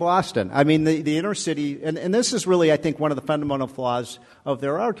 inequality, in Boston? I mean, the inner city, and this is really, I think, one of the fundamental flaws of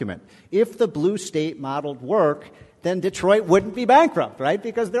their argument. If the blue state modeled work, then Detroit wouldn't be bankrupt, right?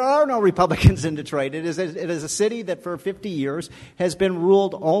 Because there are no Republicans in Detroit. It is a city that for 50 years has been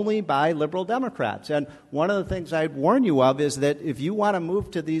ruled only by liberal Democrats. And one of the things I'd warn you of is that if you want to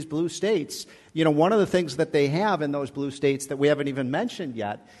move to these blue states, one of the things that they have in those blue states that we haven't even mentioned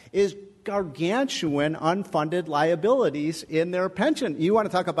yet is gargantuan unfunded liabilities in their pension. You want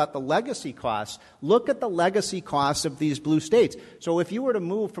to talk about the legacy costs. Look at the legacy costs of these blue states. So if you were to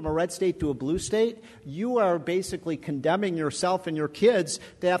move from a red state to a blue state, you are basically condemning yourself and your kids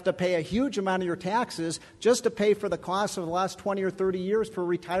to have to pay a huge amount of your taxes just to pay for the costs of the last 20 or 30 years for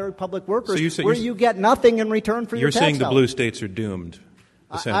retired public workers, where you get nothing in return for your tax dollars. You're saying the blue dollars. States are doomed.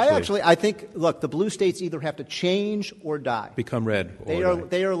 I think, look, the blue states either have to change or die. Become red.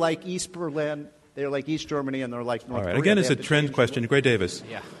 They are like East Berlin, they are like East Germany, and they're like North Korea. Again, it's a trend question. Gray Davis.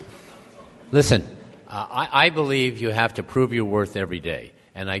 Yeah. Listen, I believe you have to prove your worth every day.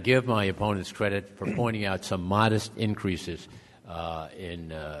 And I give my opponents credit for pointing out some modest increases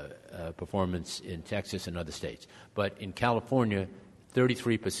in performance in Texas and other states. But in California,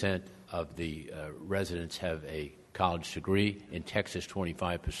 33% of the residents have a college degree. In Texas,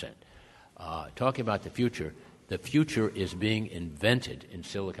 25%. Talking about the future is being invented in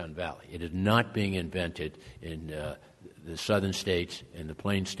Silicon Valley. It is not being invented in the southern states and the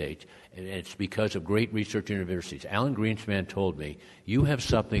plain states, and it's because of great research universities. Alan Greenspan told me, you have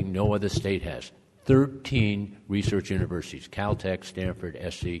something no other state has. 13 research universities, Caltech, Stanford,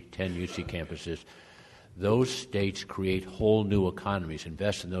 SC, 10 UC campuses. Those states create whole new economies.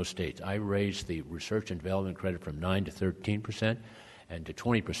 Invest in those states. I raised the research and development credit from 9 to 13% and to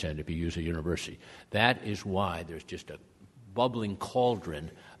 20% if you use a university. That is why there's just a bubbling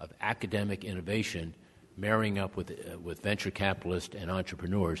cauldron of academic innovation marrying up with venture capitalists and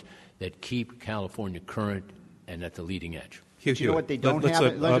entrepreneurs that keep California current and at the leading edge. You know what they don't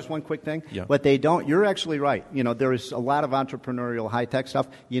have? Just one quick thing. Yeah. What they don't, you're actually right. There is a lot of entrepreneurial high-tech stuff.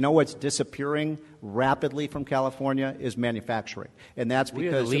 You know what's disappearing rapidly from California is manufacturing. And that's because we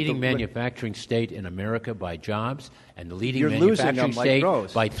are the leading manufacturing state in America by jobs and the leading you're manufacturing state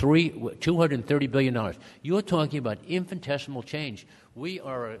growth. by $230 billion. You're talking about infinitesimal change. We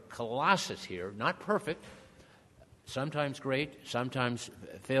are a colossus here, not perfect, sometimes great, sometimes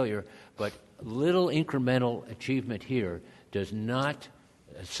failure, but little incremental achievement here does not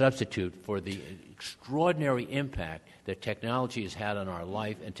substitute for the extraordinary impact that technology has had on our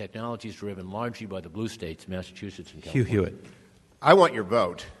life, and technology is driven largely by the blue states, Massachusetts and California. Hugh Hewitt. I want your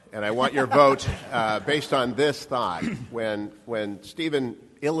vote, and I want your vote based on this thought. When Stephen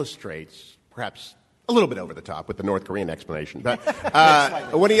illustrates, perhaps a little bit over the top with the North Korean explanation, but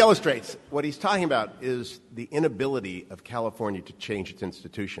when he illustrates, what he's talking about is the inability of California to change its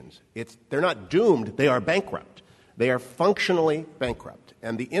institutions. They're not doomed, they are bankrupt. They are functionally bankrupt.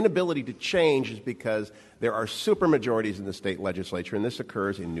 And the inability to change is because there are supermajorities in the state legislature, and this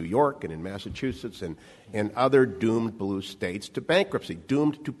occurs in New York and in Massachusetts and in other doomed blue states to bankruptcy,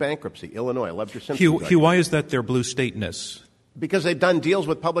 doomed to bankruptcy. Illinois, I loved your Simpsons. Hugh, why is that their blue stateness? Because they've done deals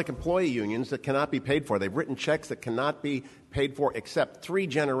with public employee unions that cannot be paid for. They've written checks that cannot be paid for except 3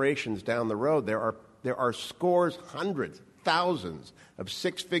 generations down the road. There are scores, hundreds, thousands of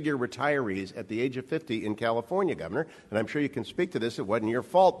six-figure retirees at the age of 50 in California, Governor. And I'm sure you can speak to this. It wasn't your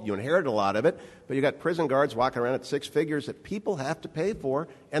fault. You inherited a lot of it. But you got prison guards walking around at 6 figures that people have to pay for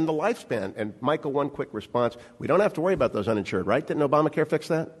and the lifespan. And, Michael, one quick response. We don't have to worry about those uninsured, right? Didn't Obamacare fix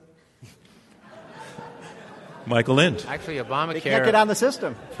that? Michael Lind. Actually, Obamacare... They can't get on the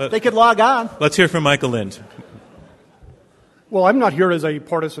system. They could log on. Let's hear from Michael Lind. Well, I'm not here as a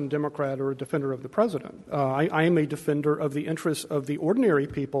partisan Democrat or a defender of the president. I am a defender of the interests of the ordinary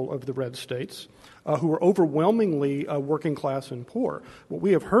people of the red states who are overwhelmingly working class and poor. What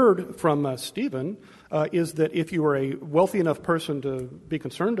we have heard from Stephen is that if you are a wealthy enough person to be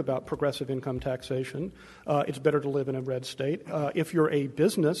concerned about progressive income taxation, it's better to live in a red state. If you're a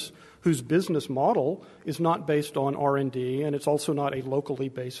business whose business model is not based on R&D, and it's also not a locally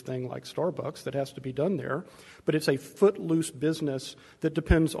based thing like Starbucks that has to be done there, but it's a footloose business that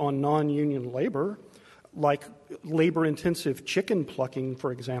depends on non-union labor, like labor-intensive chicken plucking,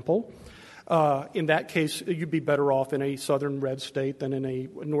 for example, in that case, you'd be better off in a southern red state than in a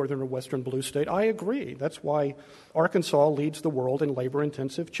northern or western blue state. I agree. That's why Arkansas leads the world in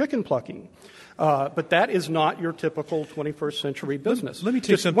labor-intensive chicken plucking. But that is not your typical 21st century business. Let me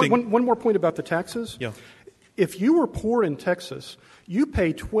take something. One more point about the taxes. Yeah. If you were poor in Texas, you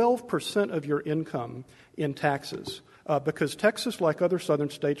pay 12% of your income in taxes. Because Texas, like other southern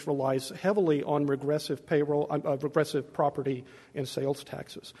states, relies heavily on regressive regressive property and sales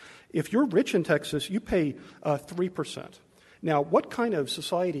taxes. If you're rich in Texas, you pay 3%. Now, what kind of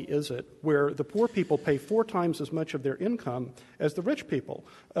society is it where the poor people pay 4 times as much of their income as the rich people?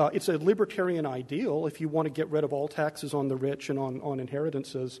 It's a libertarian ideal if you want to get rid of all taxes on the rich and on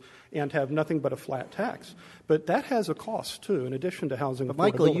inheritances and have nothing but a flat tax. But that has a cost, too, in addition to housing affordability.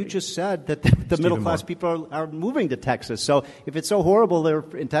 Michael, you just said that the middle-class people are moving to Texas. So if it's so horrible they're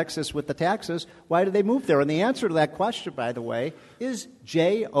in Texas with the taxes, why do they move there? And the answer to that question, by the way, is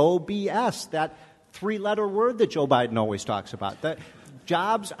JOBS, that 3-letter word that Joe Biden always talks about. That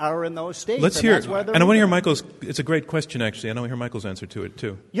jobs are in those states. Let's hear, and I want to hear Michael's. It's a great question, actually. I want to hear Michael's answer to it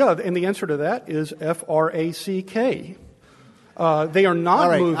too. Yeah, and the answer to that is FRACK. They are not All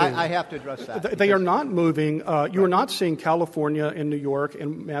right, moving. I have to address that. They are not moving. You are not seeing California and New York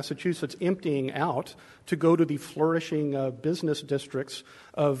and Massachusetts emptying out to go to the flourishing business districts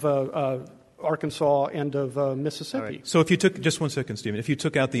of Arkansas and of Mississippi. Right. So if you took, just one second, Stephen, if you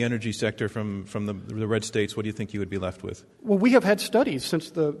took out the energy sector from the red states, what do you think you would be left with? Well, we have had studies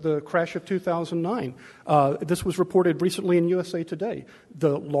since the crash of 2009. This was reported recently in USA Today.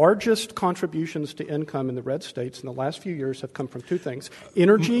 The largest contributions to income in the red states in the last few years have come from 2 things: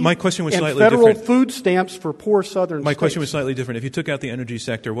 energy My question was and slightly federal different. food stamps for poor southern My states. question was slightly different. If you took out the energy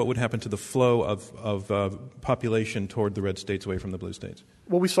sector, what would happen to the flow of population toward the red states away from the blue states?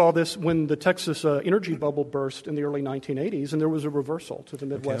 Well, we saw this when the Texas energy bubble burst in the early 1980s, and there was a reversal to the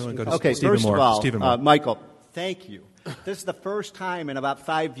Midwest. Okay, first of all, Michael, thank you. This is the first time in about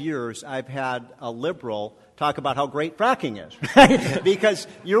 5 years I've had a liberal talk about how great fracking is, right? Because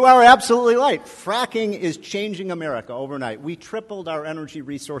you are absolutely right. Fracking is changing America overnight. We tripled our energy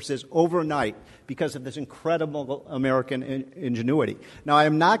resources overnight because of this incredible American ingenuity. Now, I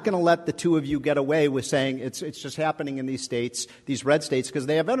am not going to let the 2 of you get away with saying it's just happening in these states, these red states, because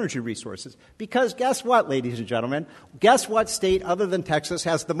they have energy resources. Because guess what, ladies and gentlemen? Guess what state other than Texas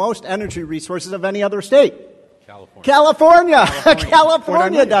has the most energy resources of any other state? California.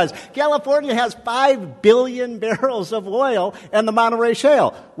 California does. California has 5 billion barrels of oil and the Monterey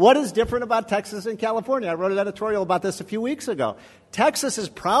Shale. What is different about Texas and California? I wrote an editorial about this a few weeks ago. Texas is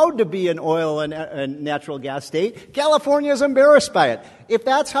proud to be an oil and natural gas state. California is embarrassed by it. If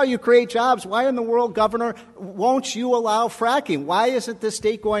that's how you create jobs, why in the world, Governor, won't you allow fracking? Why isn't this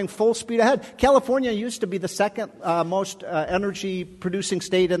state going full speed ahead? California used to be the second most energy-producing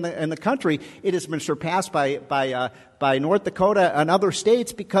state in the country. It has been surpassed by North Dakota and other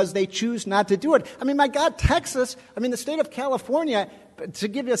states because they choose not to do it. I mean, my God, Texas, the state of California, to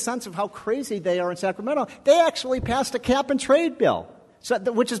give you a sense of how crazy they are in Sacramento, they actually passed a cap-and-trade bill,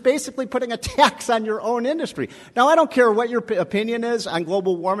 which is basically putting a tax on your own industry. Now, I don't care what your opinion is on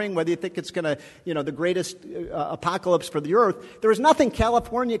global warming, whether you think it's going to, the greatest apocalypse for the Earth. There is nothing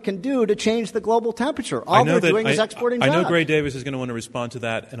California can do to change the global temperature. All they're doing is exporting jobs. I know Gray Davis is going to want to respond to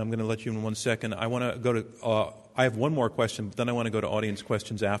that, and I'm going to let you in 1 second. I want to go to I have one more question, but then I want to go to audience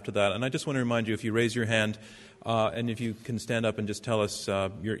questions after that. And I just want to remind you, if you raise your hand, and if you can stand up and just tell us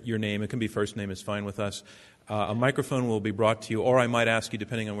your name, it can be first name, is fine with us. A microphone will be brought to you, or I might ask you,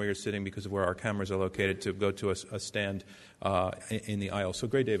 depending on where you're sitting, because of where our cameras are located, to go to a stand in the aisle. So,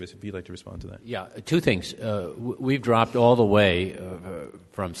 Gray Davis, if you'd like to respond to that. Yeah, 2 things. We've dropped all the way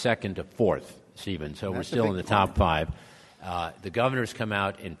from 2nd to 4th, Stephen, so we're still in the top 5. The governor's come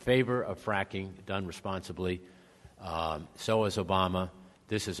out in favor of fracking, done responsibly. So has Obama.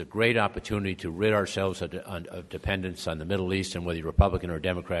 This is a great opportunity to rid ourselves of dependence on the Middle East, and whether you're Republican or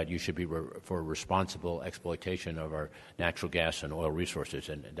Democrat, you should be for responsible exploitation of our natural gas and oil resources,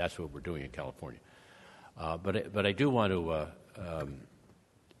 and that's what we're doing in California. But I do want to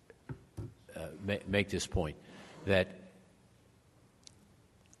make this point that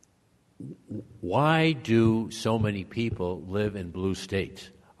why do so many people live in blue states?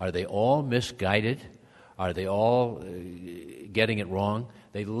 Are they all misguided? Are they all getting it wrong?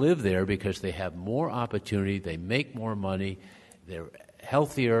 They live there because they have more opportunity, they make more money, they're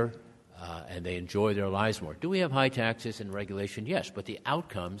healthier, and they enjoy their lives more. Do we have high taxes and regulation? Yes, but the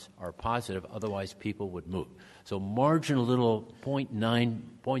outcomes are positive, otherwise people would move. So marginal little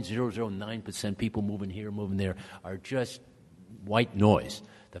 0.009% people moving here, moving there are just white noise.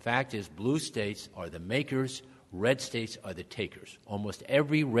 The fact is blue states are the makers, red states are the takers. Almost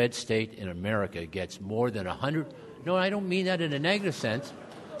every red state in America gets more than 100. No, I don't mean that in a negative sense.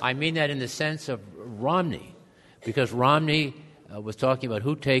 I mean that in the sense of Romney, because Romney was talking about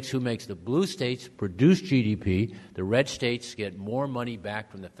who makes the blue states produce GDP. The red states get more money back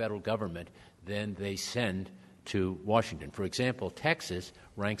from the federal government than they send to Washington. For example, Texas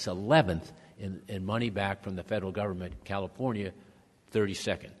ranks 11th in money back from the federal government. California,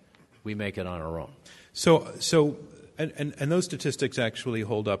 32nd. We make it on our own. And those statistics actually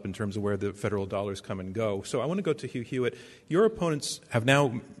hold up in terms of where the federal dollars come and go. So I want to go to Hugh Hewitt. Your opponents have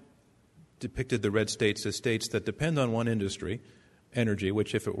now depicted the red states as states that depend on one industry, energy,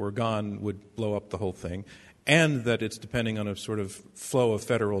 which if it were gone would blow up the whole thing, and that it's depending on a sort of flow of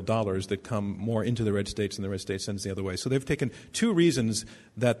federal dollars that come more into the red states and the red state sends the other way. So they've taken two reasons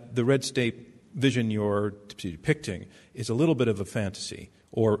that the red state vision you're depicting is a little bit of a fantasy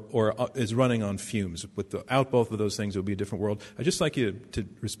or is running on fumes. Without both of those things, it would be a different world. I'd just like you to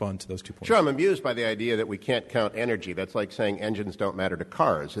respond to those 2 points. Sure, I'm amused by the idea that we can't count energy. That's like saying engines don't matter to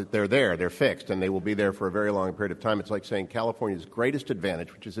cars. They're there, they're fixed, and they will be there for a very long period of time. It's like saying California's greatest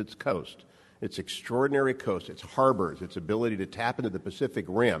advantage, which is its coast, its extraordinary coast, its harbors, its ability to tap into the Pacific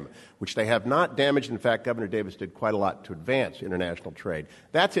Rim, which they have not damaged. In fact, Governor Davis did quite a lot to advance international trade.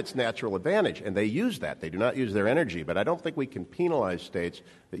 That's its natural advantage, and they use that. They do not use their energy, but I don't think we can penalize states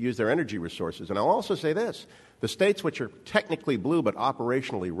that use their energy resources. And I'll also say this. The states which are technically blue but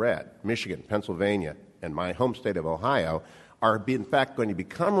operationally red, Michigan, Pennsylvania, and my home state of Ohio, are in fact going to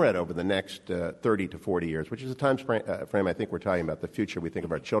become red over the next 30 to 40 years, which is a time frame I think we're talking about the future. We think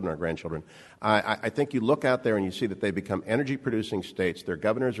of our children, our grandchildren. I think you look out there and you see that they become energy-producing states. Their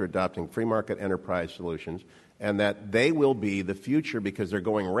governors are adopting free market enterprise solutions, and that they will be the future because they're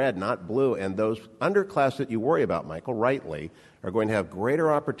going red, not blue. And those underclass that you worry about, Michael, rightly, are going to have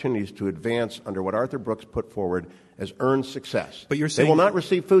greater opportunities to advance under what Arthur Brooks put forward as earned success. But you're saying they will not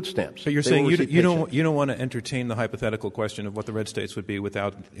receive food stamps. But you're saying you don't want to entertain the hypothetical question of what the red states would be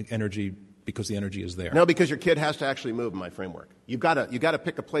without energy because the energy is there. No, because your kid has to actually move in my framework. You've got to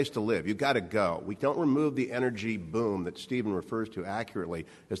pick a place to live. You've got to go. We don't remove the energy boom that Stephen refers to accurately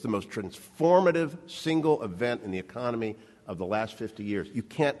as the most transformative single event in the economy of the last 50 years. You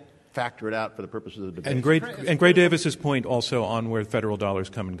can't factor it out for the purposes of the debate. And Gray Davis's point also on where federal dollars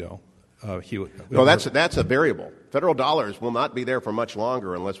come and go. Hewitt. No, that's a variable. Federal dollars will not be there for much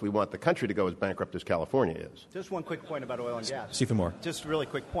longer unless we want the country to go as bankrupt as California is. Just one quick point about oil and gas. Stephen Moore. Just a really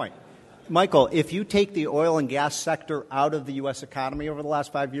quick point. Michael, if you take the oil and gas sector out of the U.S. economy over the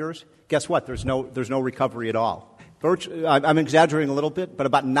last 5 years, guess what? There's no recovery at all. I'm exaggerating a little bit, but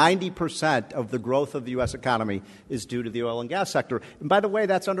about 90% of the growth of the U.S. economy is due to the oil and gas sector. And by the way,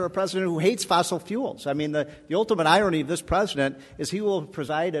 that's under a president who hates fossil fuels. I mean, the ultimate irony of this president is he will have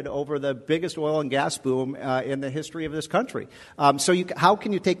presided over the biggest oil and gas boom in the history of this country. How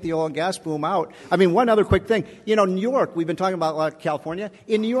can you take the oil and gas boom out? I mean, one other quick thing. New York, we've been talking about California.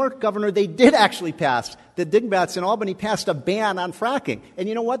 In New York, Governor, they did actually pass. The Dingbats in Albany passed a ban on fracking. And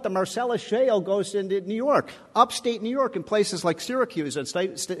you know what? The Marcellus Shale goes into New York. Upstate New York in places like Syracuse and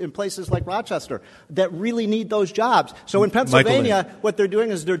in places like Rochester that really need those jobs. So in Pennsylvania, what they're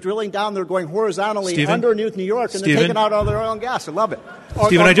doing is they're drilling down, they're going horizontally underneath New York, and they're taking out all their oil and gas. I love it.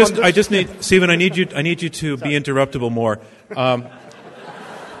 Stephen, I need you to be interruptible more.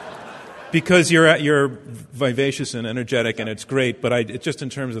 Because you're vivacious and energetic, and it's great, but just in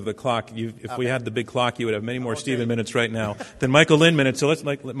terms of the clock, if we had the big clock, you would have many more Stephen minutes right now than Michael Lynn minutes. So let's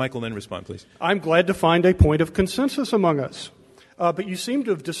let Michael Lynn respond, please. I'm glad to find a point of consensus among us. But you seem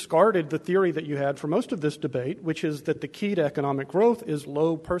to have discarded the theory that you had for most of this debate, which is that the key to economic growth is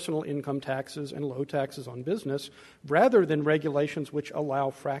low personal income taxes and low taxes on business, rather than regulations which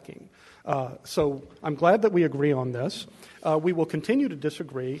allow fracking. So I'm glad that we agree on this. We will continue to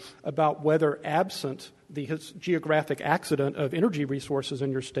disagree about whether, absent the geographic accident of energy resources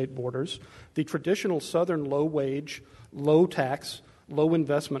in your state borders, the traditional southern low-wage, low-tax,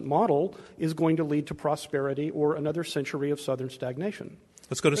 low-investment model is going to lead to prosperity or another century of southern stagnation.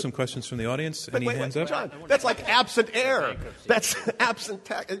 Let's go to some questions from the audience. Any hands up? John, that's like absent air. That's absent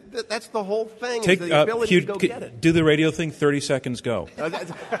tax. That's the whole thing, is the ability Hugh, to go get it. do the radio thing, 30 seconds, go.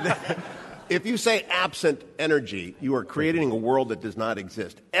 If you say absent energy, you are creating a world that does not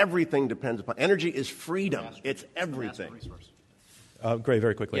exist. Everything depends upon energy. Is freedom. It's everything. Gray,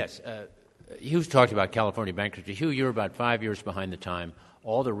 very quickly. Yes. Hugh's talked about California bankruptcy. Hugh, you're about 5 years behind the time.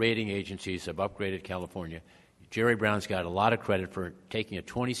 All the rating agencies have upgraded California. Jerry Brown's got a lot of credit for taking a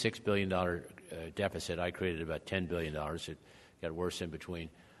 $26 billion deficit. I created about $10 billion. It got worse in between.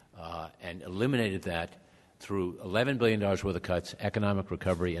 And eliminated that through $11 billion worth of cuts, economic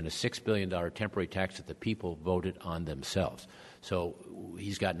recovery, and a $6 billion temporary tax that the people voted on themselves. So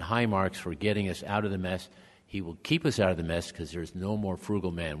he's gotten high marks for getting us out of the mess. He will keep us out of the mess because there's no more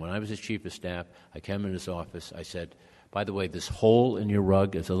frugal man. When I was his chief of staff, I came in his office. I said, by the way, this hole in your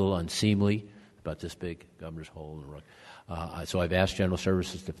rug is a little unseemly, about this big, governor's hole in the rug. So I've asked General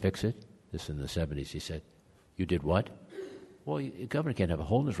Services to fix it. This in the 70s. He said, you did what? Well, the governor can't have a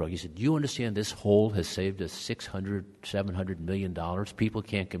hole in his rug. He said, do you understand this hole has saved us $600, $700 million? People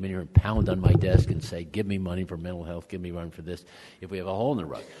can't come in here and pound on my desk and say, give me money for mental health, give me money for this, if we have a hole in the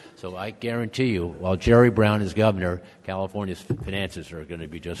rug. So I guarantee you, while Jerry Brown is governor, California's finances are going to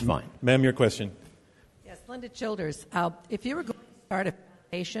be just fine. Ma'am, your question. Yes, Linda Childers. If you were going to start a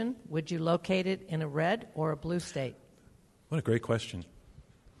foundation, would you locate it in a red or a blue state? What a great question.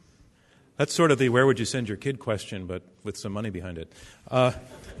 That's sort of the where would you send your kid question, but with some money behind it.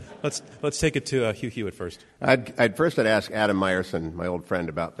 Let's take it to Hugh Hewitt first. I'd ask Adam Meyerson, my old friend,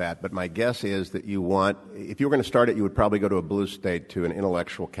 about that. But my guess is that if you were going to start it, you would probably go to a blue state, to an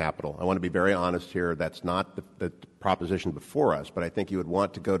intellectual capital. I want to be very honest here. That's not the proposition before us, but I think you would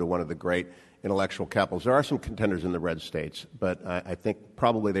want to go to one of the great intellectual capitals. There are some contenders in the red states, but I think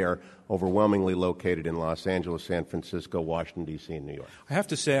probably they are overwhelmingly located in Los Angeles, San Francisco, Washington, D.C., and New York. I have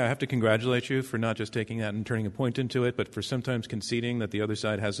to say, I have to congratulate you for not just taking that and turning a point into it, but for sometimes conceding that the other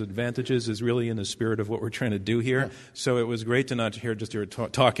side has advantages is really in the spirit of what we're trying to do here. Yeah. So it was great to not hear just your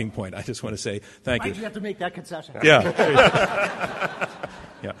talking point. I just want to say thank you. Why did you have to make that concession? Yeah.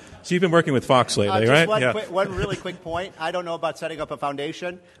 Yeah. So you've been working with Fox lately, right? One really quick point. I don't know about setting up a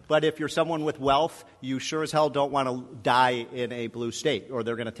foundation, but if you're someone with wealth, you sure as hell don't want to die in a blue state, or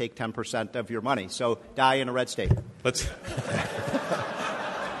they're going to take 10% of your money. So die in a red state.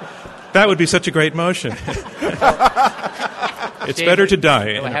 That would be such a great motion. It's Steve, better to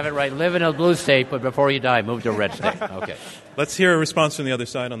die. I have it right. Live in a blue state, but before you die, move to a red state. Okay. Let's hear a response from the other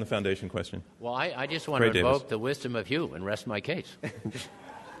side on the foundation question. Well, I just want to invoke the wisdom of Hugh and rest my case.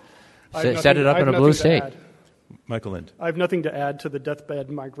 Set it up in a blue state. Michael Lind. I have nothing to add to the deathbed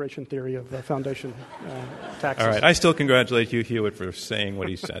migration theory of the foundation taxes. All right. I still congratulate Hugh Hewitt for saying what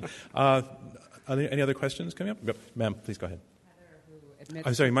he said. Are there any other questions coming up? Ma'am, please go ahead. Heather,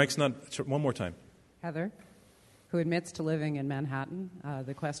 I'm sorry, Mike's not... One more time. Heather, who admits to living in Manhattan.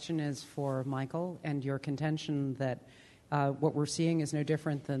 The question is for Michael and your contention that what we're seeing is no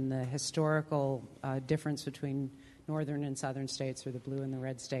different than the historical difference between northern and southern states, or the blue and the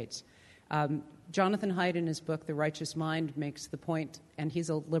red states. Jonathan Haidt, in his book, The Righteous Mind, makes the point, and he's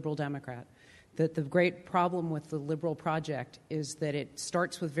a liberal Democrat, that the great problem with the liberal project is that it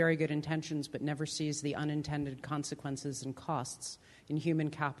starts with very good intentions but never sees the unintended consequences and costs in human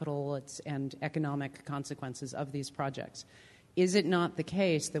capital and economic consequences of these projects. Is it not the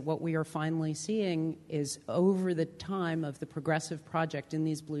case that what we are finally seeing is, over the time of the progressive project in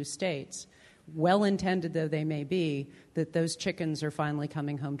these blue states, well-intended though they may be, that those chickens are finally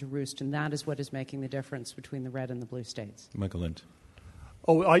coming home to roost, and that is what is making the difference between the red and the blue states? Michael Lind.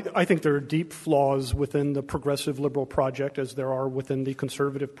 Oh, I think there are deep flaws within the progressive liberal project, as there are within the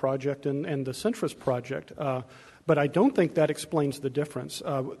conservative project and the centrist project. But I don't think that explains the difference.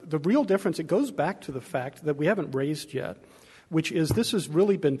 The real difference, it goes back to the fact that we haven't raised yet, which is this has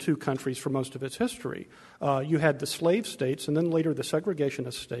really been two countries for most of its history. You had the slave states and then later the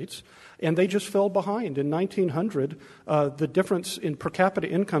segregationist states, and they just fell behind. In 1900, the difference in per capita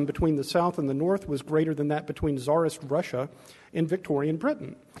income between the South and the North was greater than that between Tsarist Russia and Victorian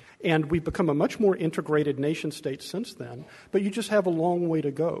Britain. And we've become a much more integrated nation-state since then, but you just have a long way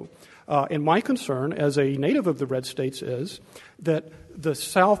to go. And my concern as a native of the red states is that the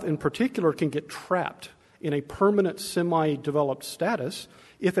South in particular can get trapped in a permanent semi-developed status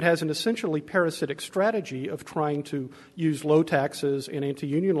if it has an essentially parasitic strategy of trying to use low taxes and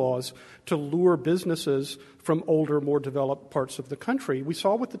anti-union laws to lure businesses from older, more developed parts of the country. We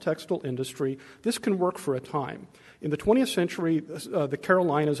saw with the textile industry, this can work for a time. In the 20th century, the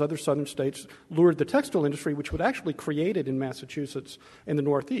Carolinas, other southern states, lured the textile industry, which was actually created in Massachusetts and the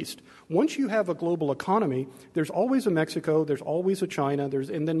Northeast. Once you have a global economy, there's always a Mexico, there's always a China,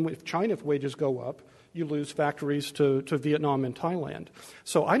 and then if wages go up, you lose factories to Vietnam and Thailand.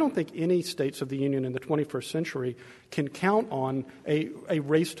 So I don't think any states of the Union in the 21st century can count on a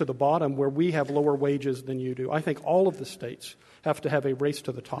race to the bottom where we have lower wages than you do. I think all of the states have to have a race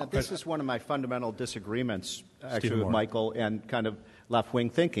to the top. Now, this is one of my fundamental disagreements, actually, with Michael and kind of left-wing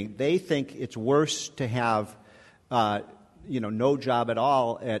thinking. They think it's worse to have, no job at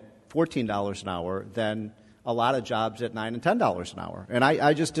all at $14 an hour than a lot of jobs at $9 and $10 an hour. And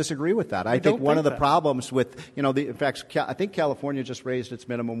I just disagree with that. I think one of the problems with, in fact, I think California just raised its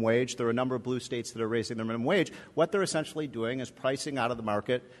minimum wage. There are a number of blue states that are raising their minimum wage. What they're essentially doing is pricing out of the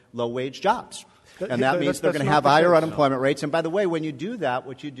market low-wage jobs. And that means they're going to have higher unemployment rates. And by the way, when you do that,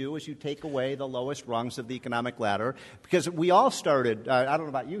 what you do is you take away the lowest rungs of the economic ladder. Because we all started, I don't know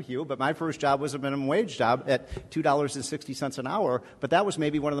about you, Hugh, but my first job was a minimum wage job at $2.60 an hour. But that was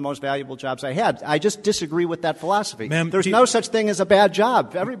maybe one of the most valuable jobs I had. I just disagree with that philosophy. Ma'am, there's no such thing as a bad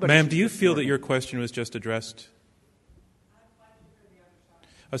job. Ma'am, do you feel that your question was just addressed?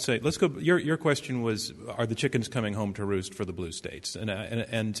 Let's say, let's go. Your question was, are the chickens coming home to roost for the blue states?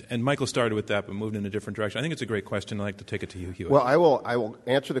 And Michael started with that, but moved in a different direction. I think it's a great question. I'd like to take it to you, Hewitt. Well, I will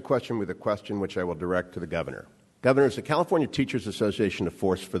answer the question with a question which I will direct to the governor. Governor, is the California Teachers Association a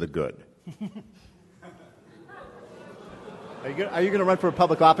force for the good? Are you going to run for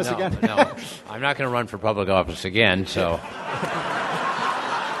public office again? No, I'm not going to run for public office again. So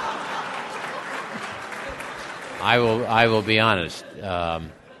I will be honest.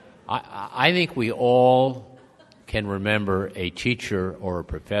 I think we all can remember a teacher or a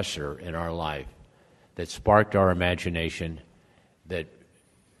professor in our life that sparked our imagination, that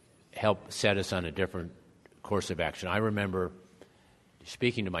helped set us on a different course of action. I remember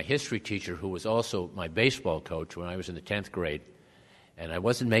speaking to my history teacher, who was also my baseball coach when I was in the 10th grade, and I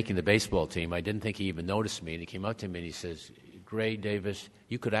wasn't making the baseball team. I didn't think he even noticed me, and he came up to me and he says, "Gray Davis,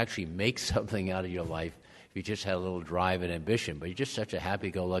 you could actually make something out of your life if you just had a little drive and ambition, but you're just such a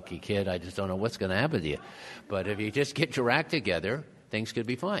happy-go-lucky kid, I just don't know what's going to happen to you. But if you just get your act together, things could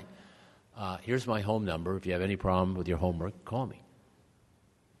be fine. Here's my home number. If you have any problem with your homework, call me."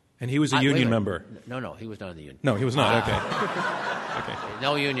 And he was a union member. No, he was not in the union. No, he was not. Okay.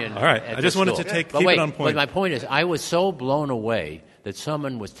 No union. All right. I just wanted to keep it on point. But my point is, I was so blown away that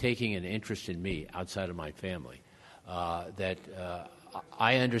someone was taking an interest in me outside of my family that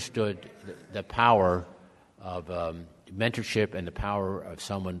I understood the power of mentorship and the power of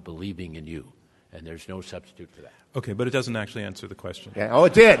someone believing in you. And there's no substitute for that. Okay, but it doesn't actually answer the question. Yeah. Oh,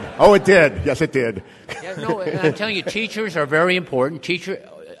 it did. Yes, it did. Yeah, no, I'm telling you, teachers are very important. Teacher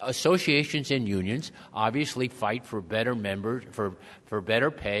associations and unions obviously fight for better members, for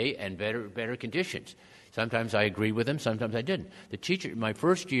better pay and better conditions. Sometimes I agreed with them, sometimes I didn't. My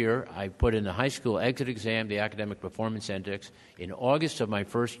first year, I put in the high school exit exam, the academic performance index. In August of my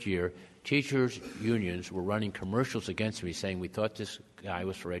first year, teachers' unions were running commercials against me saying, "We thought this guy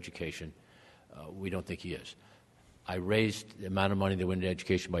was for education. We don't think he is." I raised the amount of money that went into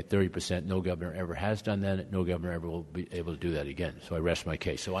education by 30%. No governor ever has done that. No governor ever will be able to do that again. So I rest my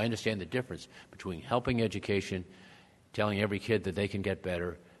case. So I understand the difference between helping education, telling every kid that they can get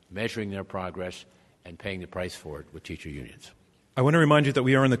better, measuring their progress, and paying the price for it with teacher unions. I want to remind you that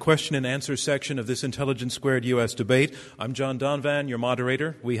we are in the question and answer section of this Intelligence Squared U.S. debate. I'm John Donvan, your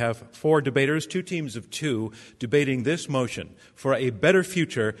moderator. We have 4 debaters, 2 teams of 2, debating this motion: for a better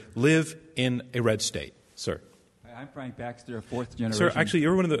future, live in a red state. Sir. I'm Frank Baxter, a 4th generation. Sir, actually,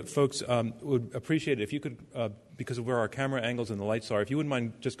 you're one of the folks would appreciate it if you could, because of where our camera angles and the lights are, if you wouldn't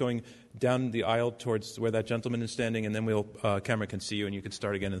mind just going down the aisle towards where that gentleman is standing, and then camera can see you, and you can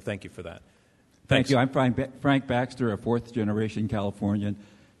start again, and thank you for that. Thank you. I'm Frank Baxter, a 4th generation Californian,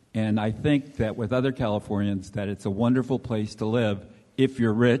 and I think that with other Californians that it's a wonderful place to live. If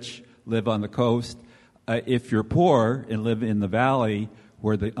you're rich, live on the coast. If you're poor and live in the valley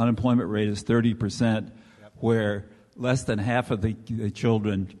where the unemployment rate is 30%, where less than half of the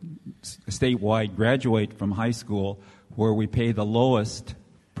children statewide graduate from high school, where we pay the lowest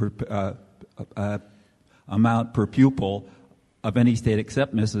amount per pupil of any state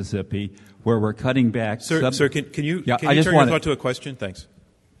except Mississippi, where we're cutting back. Sir, can you turn your thought to a question? Thanks.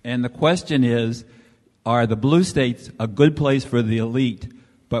 And the question is, are the blue states a good place for the elite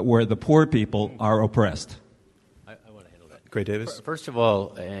but where the poor people are oppressed. I want to handle that. Gray Davis? First of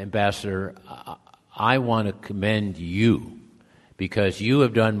all, Ambassador, I want to commend you because you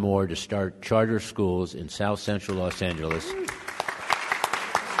have done more to start charter schools in South Central Los Angeles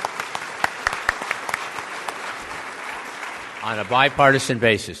on a bipartisan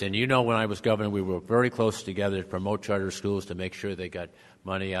basis. And you know, when I was governor, we were very close together to promote charter schools to make sure they got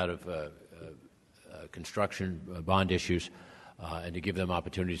money out of construction bond issues and to give them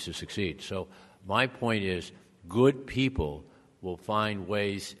opportunities to succeed. So my point is, good people will find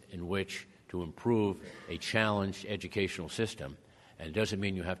ways in which to improve a challenged educational system. And it doesn't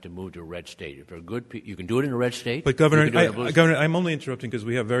mean you have to move to a red state. If you're good, you can do it in a red state. But Governor, Governor, I'm only interrupting because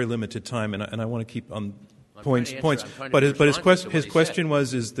we have very limited time, and I want to keep on points. But his question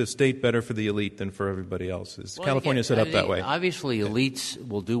was: is the state better for the elite than for everybody else? Is California set up that way? Obviously, elites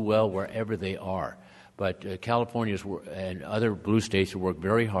will do well wherever they are. But California and other blue states work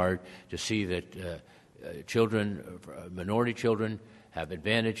very hard to see that minority children, have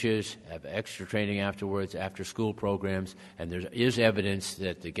advantages, have extra training afterwards, after-school programs, and there is evidence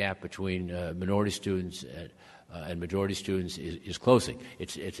that the gap between minority students and majority students is closing.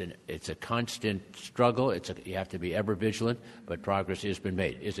 It's a constant struggle. You have to be ever vigilant, but progress has been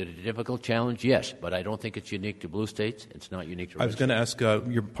made. Is it a difficult challenge? Yes, but I don't think it's unique to blue states. It's not unique to red I was going to ask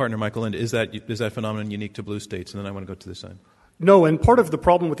your partner, Michael Lind, is that phenomenon unique to blue states? And then I want to go to this side. No, and part of the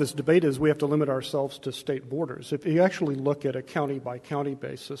problem with this debate is we have to limit ourselves to state borders. If you actually look at a county-by-county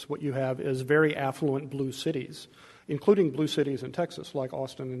basis, what you have is very affluent blue cities, including blue cities in Texas like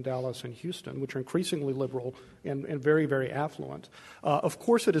Austin and Dallas and Houston, which are increasingly liberal and very, very affluent. Of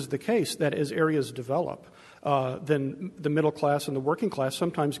course, it is the case that as areas develop, then the middle class and the working class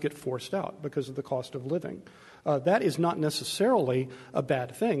sometimes get forced out because of the cost of living. That is not necessarily a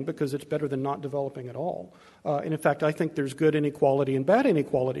bad thing because it's better than not developing at all. And in fact, I think there's good inequality and bad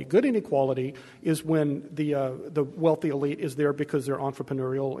inequality. Good inequality is when the wealthy elite is there because they're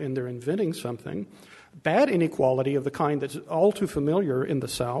entrepreneurial and they're inventing something. Bad inequality of the kind that's all too familiar in the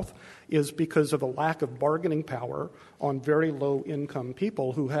South is because of a lack of bargaining power on very low-income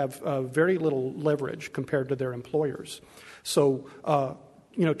people who have very little leverage compared to their employers. So,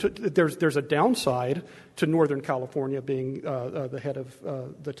 there's a downside to Northern California being the head of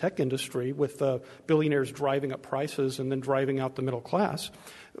the tech industry with billionaires driving up prices and then driving out the middle class.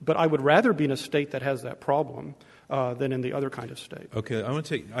 But I would rather be in a state that has that problem than in the other kind of state. Okay,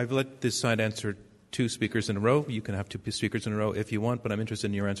 I've let this side answer two speakers in a row. You can have two speakers in a row if you want, but I'm interested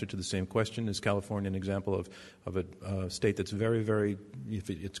in your answer to the same question. Is California an example of a state that's very, very,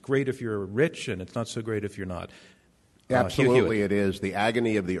 it's great if you're rich and it's not so great if you're not? Absolutely it is. The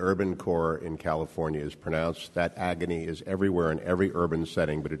agony of the urban core in California is pronounced. That agony is everywhere in every urban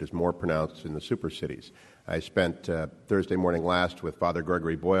setting, but it is more pronounced in the super cities. I spent Thursday morning last with Father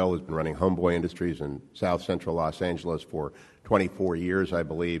Gregory Boyle, who's been running Homeboy Industries in South Central Los Angeles for 24 years, I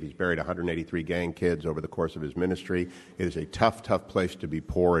believe. He's buried 183 gang kids over the course of his ministry. It is a tough, tough place to be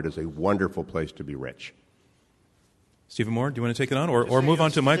poor. It is a wonderful place to be rich. Stephen Moore, do you want to take it on, or move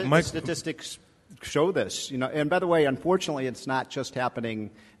on to Mike? Statistics show this, and by the way, unfortunately, it's not just happening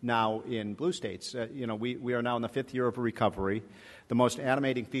now in blue states. We are now in the fifth year of a recovery. The most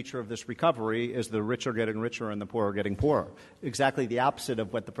animating feature of this recovery is the rich are getting richer and the poor are getting poorer. Exactly the opposite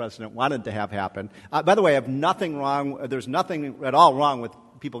of what the president wanted to have happen. By the way, I have nothing wrong. There's nothing at all wrong with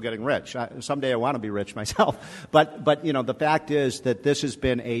people getting rich. Someday I want to be rich myself. But the fact is that this has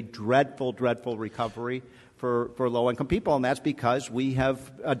been a dreadful, dreadful recovery for low-income people, and that's because we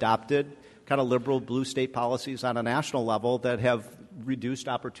have adopted kind of liberal blue state policies on a national level that have reduced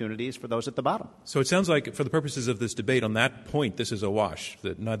opportunities for those at the bottom. So it sounds like, for the purposes of this debate, on that point, this is a wash,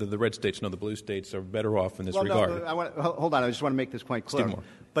 that neither the red states nor the blue states are better off in this regard. Hold on, I just want to make this point clear.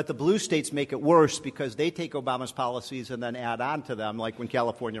 But the blue states make it worse because they take Obama's policies and then add on to them, like when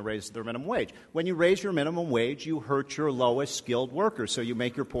California raised their minimum wage. When you raise your minimum wage, you hurt your lowest skilled workers, so you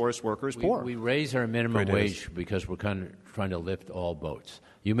make your poorest workers poor. We raise our minimum wage because we're kind of trying to lift all boats.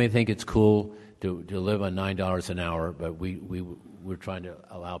 You may think it's cool to live on $9 an hour, but we're trying to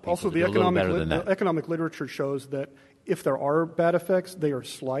allow people to do a little better than that. The economic literature shows that if there are bad effects, they are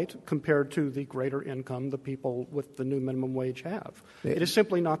slight compared to the greater income the people with the new minimum wage have. It is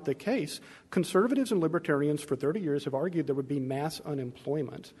simply not the case. Conservatives and libertarians for 30 years have argued there would be mass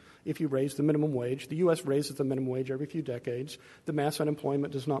unemployment if you raise the minimum wage. The U.S. raises the minimum wage every few decades. The mass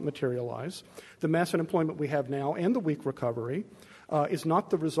unemployment does not materialize. The mass unemployment we have now and the weak recovery is not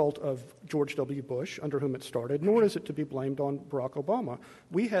the result of George W. Bush, under whom it started, nor is it to be blamed on Barack Obama.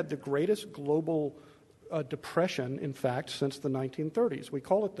 We had the greatest global depression, in fact, since the 1930s. We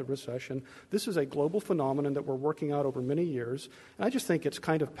call it the recession. This is a global phenomenon that we're working out over many years. And I just think it's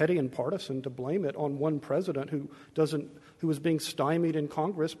kind of petty and partisan to blame it on one president who is being stymied in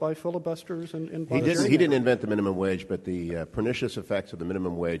Congress by filibusters and He didn't invent the minimum wage, but the pernicious effects of the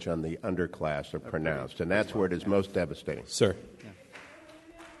minimum wage on the underclass are pronounced, and that's where it is most devastating. Sir.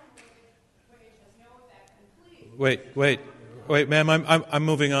 Wait, ma'am, I'm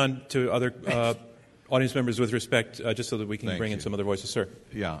moving on to other audience members with respect, just so that we can bring in some other voices. Sir.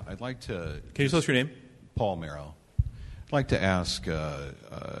 Yeah, I'd like to... Can you tell us your name? Paul Merrow. I'd like to ask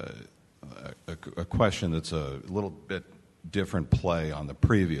a question that's a little bit different play on the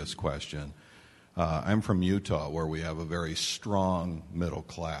previous question. I'm from Utah, where we have a very strong middle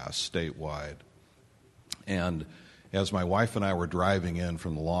class statewide. And as my wife and I were driving in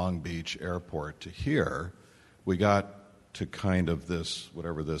from the Long Beach airport to here, we got to kind of this,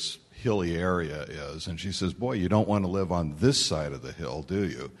 whatever this hilly area is, and she says, boy, you don't want to live on this side of the hill, do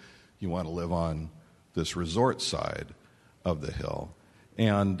you? You want to live on this resort side of the hill.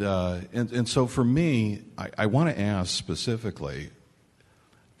 And so for me, I want to ask specifically,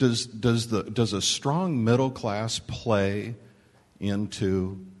 does a strong middle class play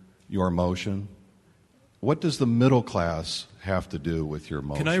into your motion? What does the middle class have to do with your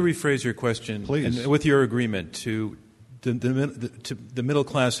motion? Can I rephrase your question? Please. And with your agreement to the middle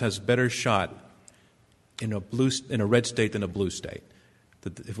class has better shot in a red state than a blue state.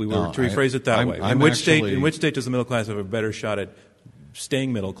 If we were to rephrase it that way, in which state does the middle class have a better shot at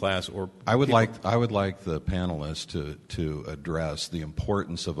staying middle class? Or I would like the panelists to address the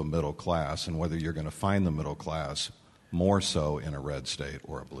importance of a middle class and whether you're going to find the middle class more so in a red state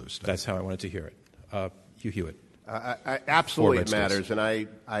or a blue state. That's how I wanted to hear it. Hugh Hewitt. Absolutely it matters, and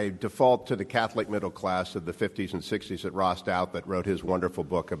I default to the Catholic middle class of the 50s and 60s that Ross Douthat wrote his wonderful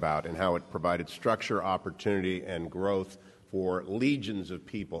book about, and how it provided structure, opportunity, and growth for legions of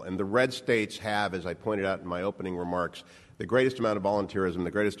people. And the red states have, as I pointed out in my opening remarks, the greatest amount of volunteerism, the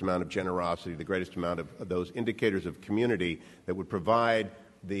greatest amount of generosity, the greatest amount of those indicators of community that would provide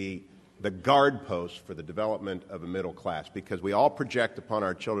the guard post for the development of a middle class, because we all project upon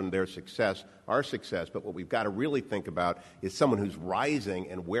our children their success, our success, but what we've got to really think about is someone who's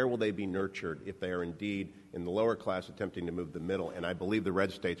rising, and where will they be nurtured if they are indeed in the lower class attempting to move the middle. And I believe the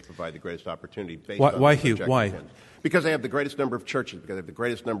red states provide the greatest opportunity based on why, Hugh? Why? Because they have the greatest number of churches, because they have the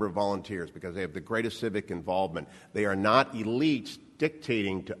greatest number of volunteers, because they have the greatest civic involvement. They are not elites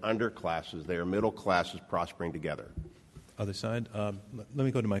dictating to underclasses. They are middle classes prospering together. Other side. Let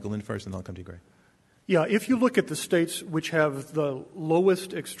me go to Michael Lynn first, and then I'll come to you, Gray. Yeah, if you look at the states which have the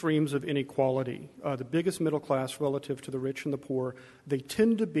lowest extremes of inequality, the biggest middle class relative to the rich and the poor, they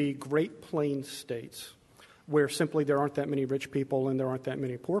tend to be Great Plains states, where simply there aren't that many rich people and there aren't that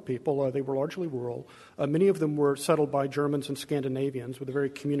many poor people. They were largely rural. Many of them were settled by Germans and Scandinavians with a very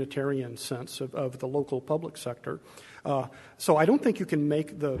communitarian sense of the local public sector. So I don't think you can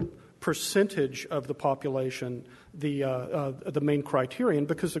make the percentage of the population the main criterion,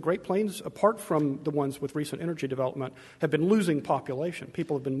 because the Great Plains, apart from the ones with recent energy development, have been losing population.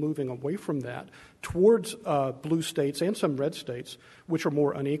 People have been moving away from that towards blue states and some red states, which are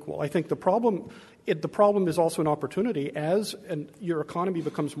more unequal. I think the problem is also an opportunity. As your economy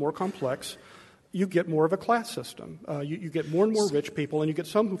becomes more complex, you get more of a class system. You get more and more rich people, and you get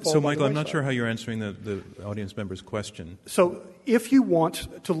some who fall by the Michael, I'm not wayside. sure how you're answering the audience member's question. So if you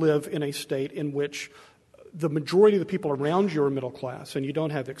want to live in a state in which the majority of the people around you are middle class and you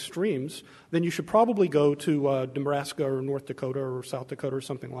don't have extremes, then you should probably go to Nebraska or North Dakota or South Dakota or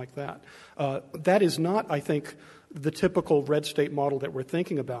something like that. That is not, I think, the typical red state model that we're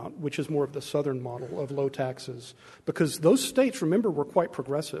thinking about, which is more of the southern model of low taxes. Because those states, remember, were quite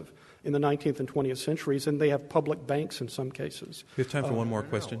progressive in the 19th and 20th centuries, and they have public banks in some cases. We have time for one more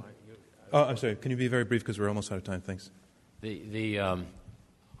question. Oh, I'm sorry. Can you be very brief, because we're almost out of time? Thanks.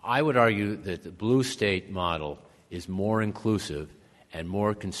 I would argue that the blue state model is more inclusive and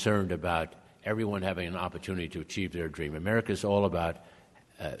more concerned about everyone having an opportunity to achieve their dream. America is all about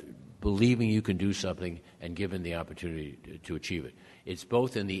believing you can do something and given the opportunity to achieve it. It's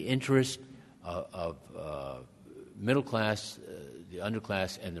both in the interest of middle class, the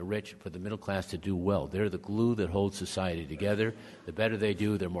underclass, and the rich, for the middle class to do well. They're the glue that holds society together. The better they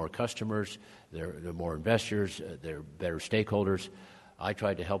do, they're more customers, they're more investors, they're better stakeholders. I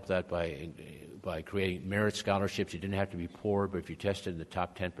tried to help that by creating merit scholarships. You didn't have to be poor, but if you tested in the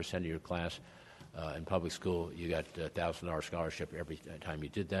top 10% of your class in public school, you got a $1,000 scholarship every time you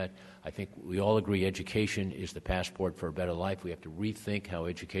did that. I think we all agree education is the passport for a better life. We have to rethink how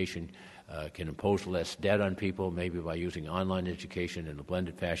education can impose less debt on people, maybe by using online education in a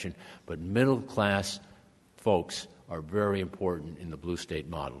blended fashion. But middle class folks are very important in the blue state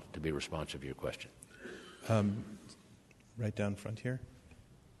model, to be responsive to your question. Right down front here.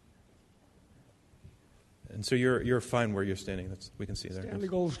 And so you're fine where you're standing. We can see there. Stanley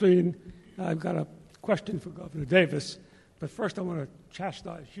Goldstein. I've got a question for Governor Davis, but first I want to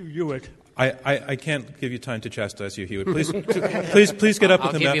chastise Hugh Hewitt. I can't give you time to chastise you, Hewitt. Please get up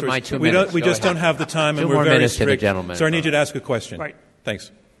with him give afterwards. you my 2 minutes. We just don't have the time, and Two we're more very minutes to the strict. gentleman. So I need you to ask a question. Right.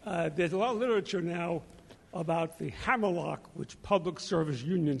 Thanks. There's a lot of literature now about the hammerlock which public service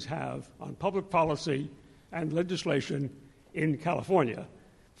unions have on public policy and legislation in California.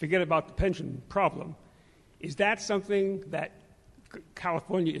 Forget about the pension problem. Is that something that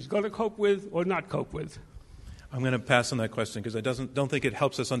California is going to cope with or not cope with? I'm going to pass on that question because I don't think it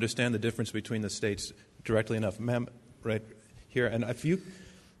helps us understand the difference between the states directly enough. Ma'am, right here. And if you...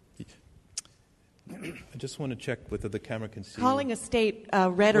 I just want to check whether the camera can see Calling you. a state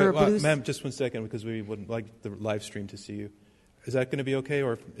red or blue... Ma'am, just 1 second because we wouldn't like the live stream to see you. Is that going to be okay?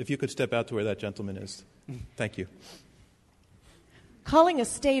 Or if you could step out to where that gentleman is. Thank you. Calling a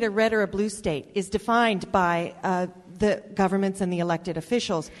state a red or a blue state is defined by the governments and the elected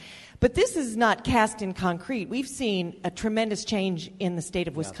officials. But this is not cast in concrete. We've seen a tremendous change in the state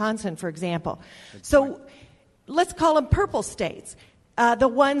of Wisconsin, for example. So let's call them purple states, the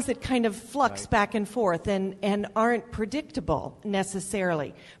ones that kind of flux back and forth and aren't predictable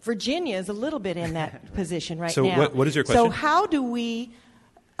necessarily. Virginia is a little bit in that position right now. So what is your question? So how do we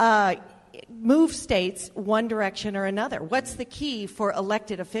move states one direction or another? What's the key for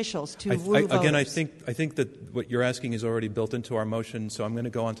elected officials to woo voters? Again, I think that what you're asking is already built into our motion, so I'm going to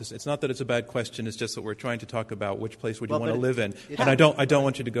go on to... It's not that it's a bad question, it's just that we're trying to talk about which place would you want to live in. And I don't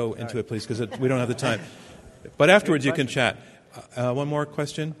want you to go into it, please, because we don't have the time. But afterwards you can chat. One more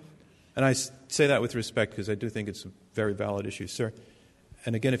question? And I say that with respect because I do think it's a very valid issue. Sir,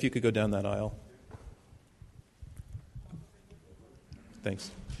 and again, if you could go down that aisle.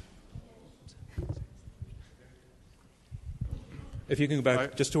 Thanks. If you can go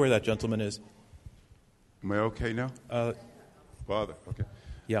back just to where that gentleman is. Am I okay now? Father, okay.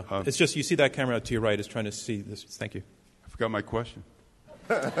 Yeah. It's just you see that camera out to your right is trying to see this. Thank you. I forgot my question.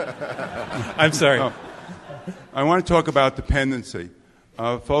 I'm sorry. I want to talk about dependency.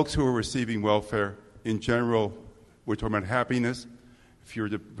 Folks who are receiving welfare, in general, we're talking about happiness. If you're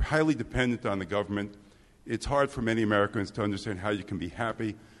highly dependent on the government, it's hard for many Americans to understand how you can be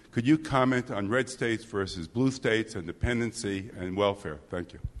happy. Could you comment on red states versus blue states and dependency and welfare?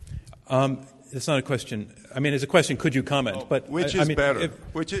 Thank you. It's not a question. I mean, it's a question, could you comment? But which is better?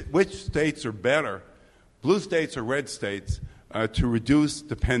 Which states are better, blue states or red states, to reduce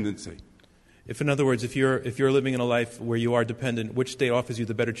dependency? In other words, if you're living in a life where you are dependent, which state offers you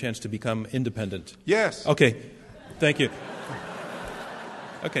the better chance to become independent? Yes. Okay. Thank you.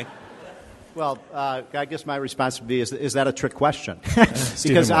 Okay. Well, I guess my response would be, is that a trick question?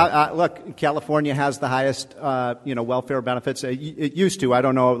 Because, look, California has the highest, welfare benefits. It used to. I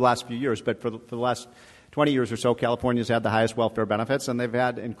don't know over the last few years, but for the last 20 years or so, California's had the highest welfare benefits, and they've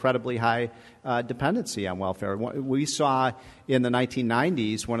had incredibly high dependency on welfare. We saw in the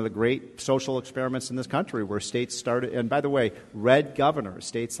 1990s one of the great social experiments in this country where states started, and by the way, red governors,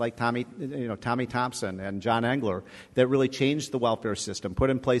 states like Tommy Thompson and John Engler, that really changed the welfare system, put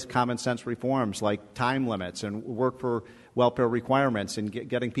in place common sense reforms like time limits and work for welfare requirements and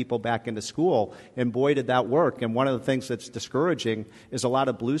getting people back into school. And boy, did that work. And one of the things that's discouraging is a lot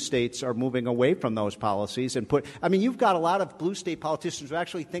of blue states are moving away from those policies and you've got a lot of blue state politicians who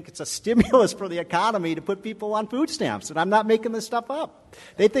actually think it's a stimulus for the economy to put people on food stamps. And I'm not making this stuff up.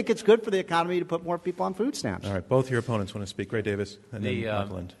 They think it's good for the economy to put more people on food stamps. All right. Both your opponents want to speak. Ray Davis and then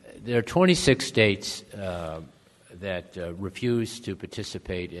Michael Lind. There are 26 states that refuse to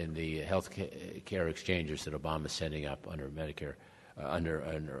participate in the health care exchanges that Obama is setting up under Medicare, under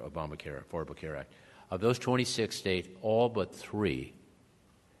Obamacare, Affordable Care Act. Of those 26 states, all but 3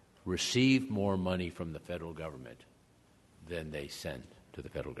 receive more money from the federal government than they send to the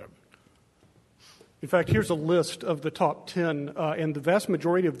federal government. In fact, here's a list of the top 10, and the vast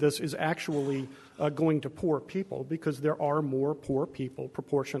majority of this is actually going to poor people because there are more poor people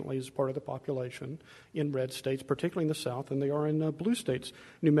proportionately as part of the population in red states, particularly in the South, than they are in blue states.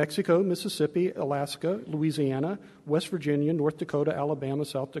 New Mexico, Mississippi, Alaska, Louisiana, West Virginia, North Dakota, Alabama,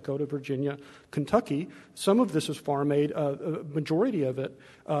 South Dakota, Virginia, Kentucky. Some of this is farm aid. A majority of it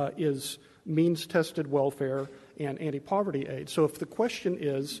is means-tested welfare and anti-poverty aid. So if the question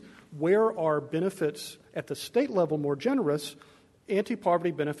is, where are benefits at the state level more generous,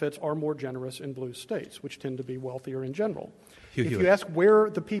 anti-poverty benefits are more generous in blue states, which tend to be wealthier in general. If you ask where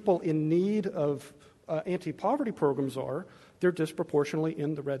the people in need of anti-poverty programs are, they're disproportionately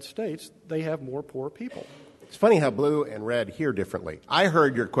in the red states. They have more poor people. It's funny how blue and red hear differently. I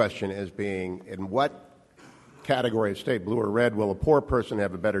heard your question as being, in what category of state, blue or red, will a poor person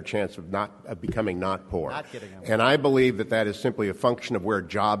have a better chance of becoming not poor? Not getting them. And I believe that is simply a function of where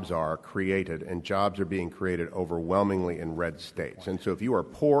jobs are created, and jobs are being created overwhelmingly in red states. And so if you are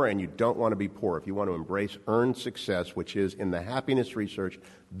poor and you don't want to be poor, if you want to embrace earned success, which is, in the happiness research,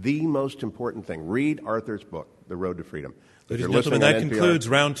 the most important thing, read Arthur's book, The Road to Freedom. Ladies and gentlemen, that concludes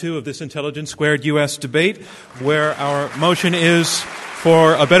round 2 of this Intelligence Squared U.S. debate, where our motion is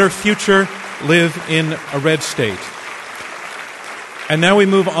for a better future, live in a red state. And now we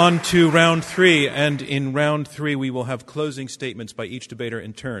move on to round 3, and in round 3 we will have closing statements by each debater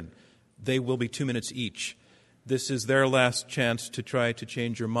in turn. They will be 2 minutes each. This is their last chance to try to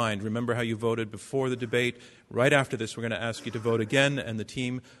change your mind. Remember how you voted before the debate. Right after this, we're going to ask you to vote again, and the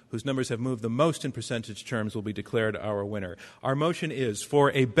team whose numbers have moved the most in percentage terms will be declared our winner. Our motion is,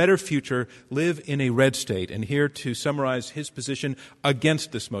 for a better future, live in a red state. And here to summarize his position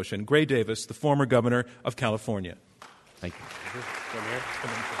against this motion, Gray Davis, the former governor of California. Thank you.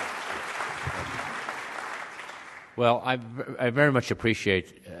 Well, I very much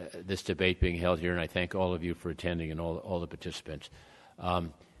appreciate this debate being held here, and I thank all of you for attending and all the participants.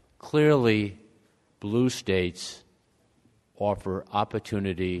 Clearly, blue states offer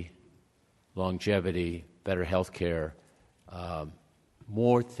opportunity, longevity, better health care.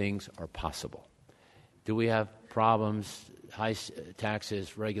 More things are possible. Do we have problems, high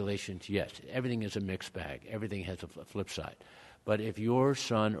taxes, regulations? Yes. Everything is a mixed bag. Everything has a flip side. But if your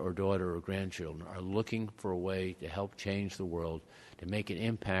son or daughter or grandchildren are looking for a way to help change the world, to make an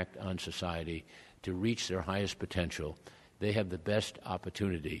impact on society, to reach their highest potential, they have the best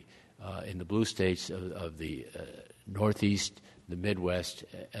opportunity in the blue states of the Northeast, the Midwest,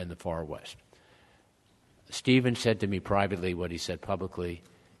 and the Far West. Stephen said to me privately what he said publicly.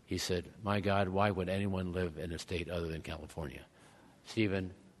 He said, "My God, why would anyone live in a state other than California?"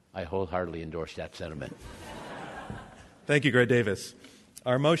 Stephen, I wholeheartedly endorse that sentiment. Thank you, Gray Davis.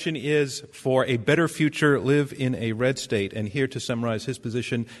 Our motion is for a better future, live in a red state. And here to summarize his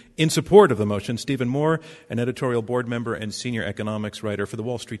position in support of the motion, Stephen Moore, an editorial board member and senior economics writer for the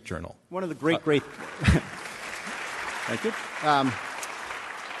Wall Street Journal. One of the great Thank you.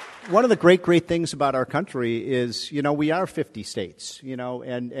 One of the great things about our country is, we are 50 states,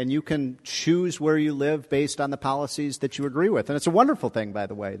 and you can choose where you live based on the policies that you agree with. And it's a wonderful thing, by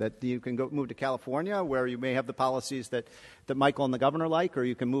the way, that you can move to California, where you may have the policies that Michael and the governor like, or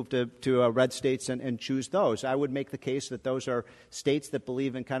you can move to red states and choose those. I would make the case that those are states that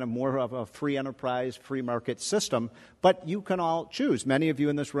believe in kind of more of a free enterprise, free market system, but you can all choose. Many of you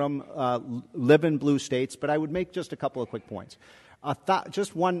in this room live in blue states, but I would make just a couple of quick points.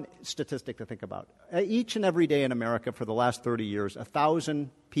 Just one statistic to think about. Each and every day in America for the last 30 years, 1,000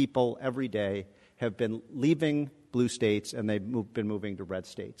 people every day have been leaving blue states and they've been moving to red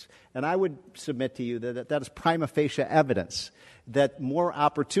states. And I would submit to you that is prima facie evidence that more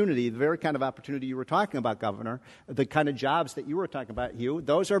opportunity, the very kind of opportunity you were talking about, Governor, the kind of jobs that you were talking about, Hugh,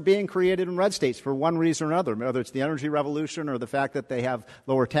 those are being created in red states for one reason or another, whether it's the energy revolution or the fact that they have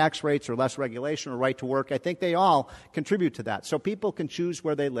lower tax rates or less regulation or right to work. I think they all contribute to that. So people can choose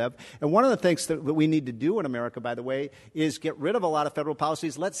where they live. And one of the things that we need to do in America, by the way, is get rid of a lot of federal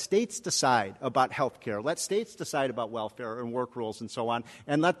policies. Let states decide about health care. Let states decide about welfare and work rules and so on,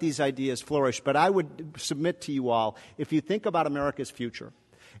 and let these ideas flourish. But I would submit to you all, if you think about America's future,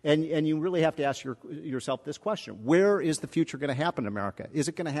 and you really have to ask yourself this question: where is the future going to happen in America? Is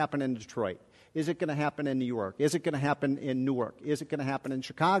it going to happen in Detroit? Is it going to happen in New York? Is it going to happen in Newark? Is it going to happen in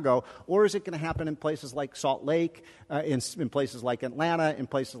Chicago? Or is it going to happen in places like Salt Lake, in places like Atlanta, in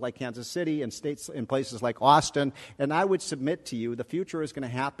places like Kansas City, in places like Austin? And I would submit to you the future is going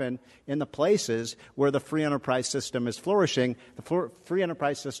to happen in the places where the free enterprise system is flourishing. The free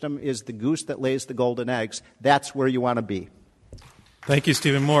enterprise system is the goose that lays the golden eggs. That's where you want to be. Thank you,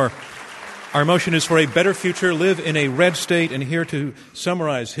 Stephen Moore. Our motion is for a better future, live in a red state. And here to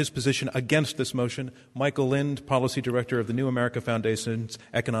summarize his position against this motion, Michael Lind, Policy Director of the New America Foundation's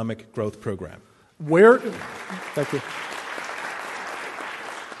Economic Growth Program. Thank you.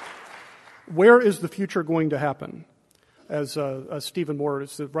 Where is the future going to happen? As Stephen Moore,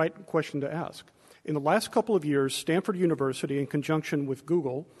 it's the right question to ask. In the last couple of years, Stanford University, in conjunction with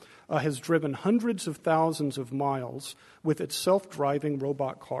Google, has driven hundreds of thousands of miles with its self-driving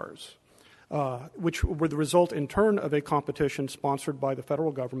robot cars, which were the result in turn of a competition sponsored by the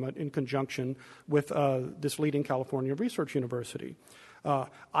federal government in conjunction with this leading California research university.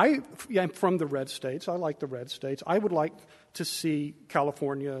 I am from the red states. I like the red states. I would like to see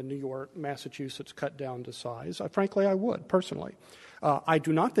California, New York, Massachusetts cut down to size. Frankly, I would, personally. I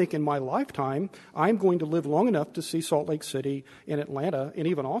do not think in my lifetime I'm going to live long enough to see Salt Lake City and Atlanta and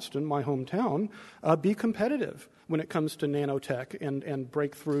even Austin, my hometown, be competitive when it comes to nanotech and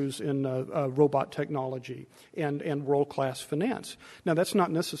breakthroughs in robot technology and world-class finance. Now, that's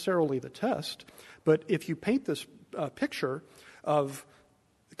not necessarily the test, but if you paint this picture of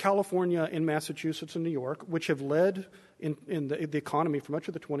California and Massachusetts and New York, which have led in the economy for much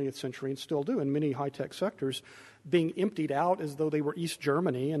of the 20th century and still do in many high-tech sectors, being emptied out as though they were East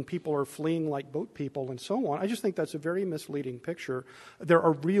Germany and people are fleeing like boat people and so on. I just think that's a very misleading picture. There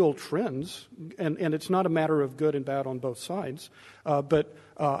are real trends, and it's not a matter of good and bad on both sides. But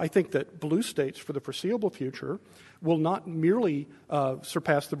I think that blue states for the foreseeable future will not merely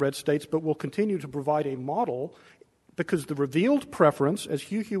surpass the red states, but will continue to provide a model, because the revealed preference, as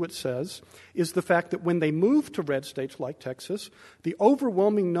Hugh Hewitt says, is the fact that when they move to red states like Texas, the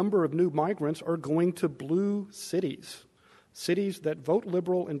overwhelming number of new migrants are going to blue cities, cities that vote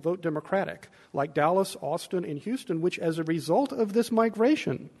liberal and vote Democratic, like Dallas, Austin, and Houston, which as a result of this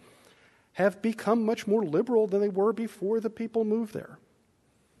migration have become much more liberal than they were before the people moved there.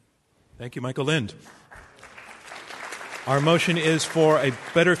 Thank you, Michael Lind. Our motion is for a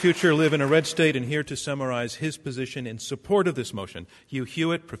better future, live in a red state, and here to summarize his position in support of this motion, Hugh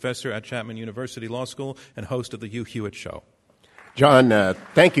Hewitt, professor at Chapman University Law School and host of the Hugh Hewitt Show. John,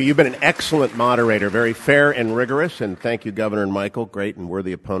 thank you. You've been an excellent moderator, very fair and rigorous, and thank you, Governor and Michael, great and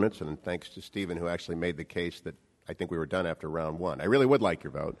worthy opponents, and thanks to Stephen, who actually made the case that I think we were done after round one. I really would like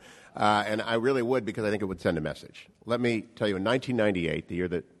your vote, and I really would because I think it would send a message. Let me tell you, in 1998, the year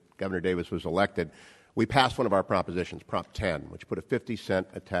that Governor Davis was elected, we passed one of our propositions, Prop 10, which put a 50-cent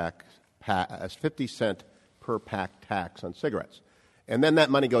per pack tax on cigarettes. And then that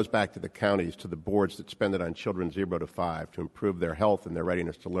money goes back to the counties, to the boards that spend it on children 0 to 5 to improve their health and their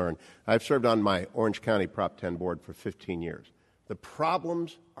readiness to learn. I've served on my Orange County Prop 10 board for 15 years. The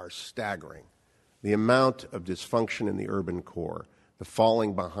problems are staggering. The amount of dysfunction in the urban core, the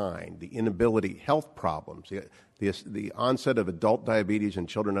falling behind, the inability, health problems, the onset of adult diabetes in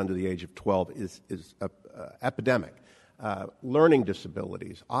children under the age of 12 is epidemic. Learning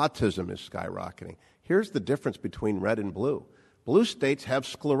disabilities, autism is skyrocketing. Here's the difference between red and blue. Blue states have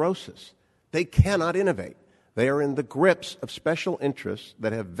sclerosis. They cannot innovate. They are in the grips of special interests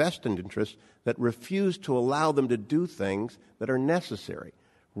that have vested interests that refuse to allow them to do things that are necessary.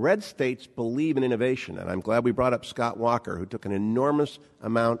 Red states believe in innovation, and I'm glad we brought up Scott Walker, who took an enormous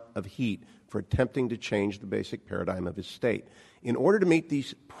amount of heat for attempting to change the basic paradigm of his state. In order to meet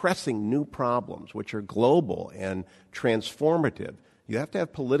these pressing new problems, which are global and transformative, you have to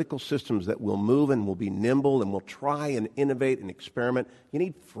have political systems that will move and will be nimble and will try and innovate and experiment. You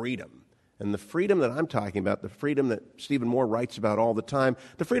need freedom. And the freedom that I'm talking about, the freedom that Stephen Moore writes about all the time,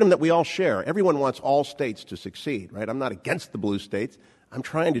 the freedom that we all share. Everyone wants all states to succeed, right? I'm not against the blue states. I'm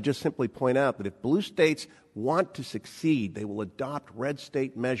trying to just simply point out that if blue states want to succeed, they will adopt red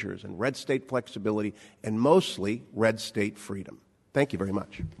state measures and red state flexibility and mostly red state freedom. Thank you very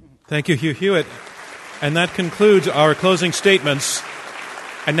much. Thank you, Hugh Hewitt. And that concludes our closing statements.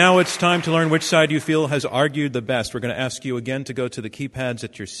 And now it's time to learn which side you feel has argued the best. We're going to ask you again to go to the keypads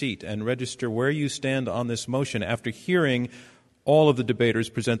at your seat and register where you stand on this motion after hearing all of the debaters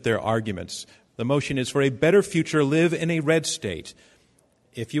present their arguments. The motion is for a better future, live in a red state.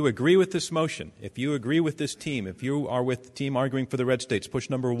 If you agree with this motion, if you agree with this team, if you are with the team arguing for the red states, push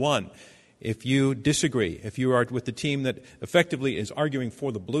number 1. If you disagree, if you are with the team that effectively is arguing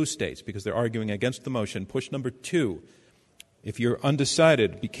for the blue states because they're arguing against the motion, push number 2. If you're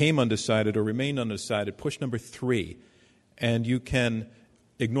undecided, became undecided, or remain undecided, push number 3. And you can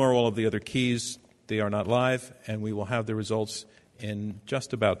ignore all of the other keys. They are not live, and we will have the results in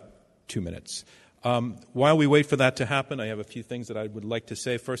just about 2 minutes. While we wait for that to happen, I have a few things that I would like to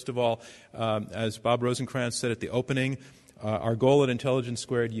say. First of all, as Bob Rosencrantz said at the opening, our goal at Intelligence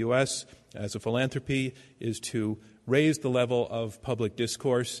Squared US as a philanthropy is to raise the level of public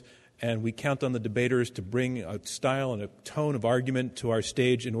discourse, and we count on the debaters to bring a style and a tone of argument to our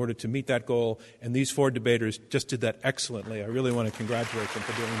stage in order to meet that goal, and these 4 debaters just did that excellently. I really want to congratulate them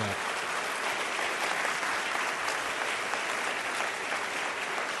for doing that.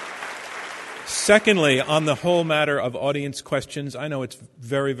 Secondly, on the whole matter of audience questions, I know it's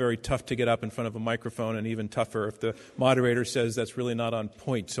very, very tough to get up in front of a microphone, and even tougher if the moderator says that's really not on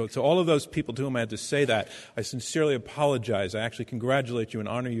point. So to all of those people to whom I had to say that, I sincerely apologize. I actually congratulate you and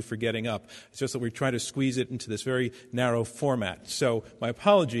honor you for getting up. It's just that we try to squeeze it into this very narrow format. So my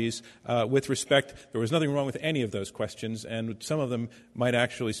apologies. With respect, there was nothing wrong with any of those questions, and some of them might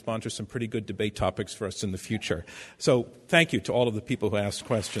actually sponsor some pretty good debate topics for us in the future. So thank you to all of the people who asked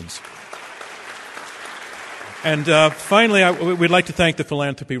questions. And finally, we'd like to thank the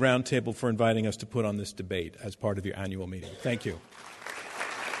Philanthropy Roundtable for inviting us to put on this debate as part of your annual meeting. Thank you.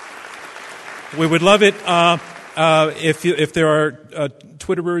 We would love it if there are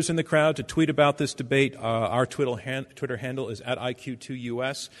Twitterers in the crowd to tweet about this debate. Our Twitter handle is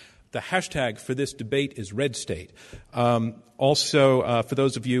 @IQ2US. The hashtag for this debate is Red State. Also, for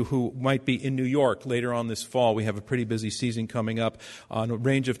those of you who might be in New York later on this fall, we have a pretty busy season coming up on a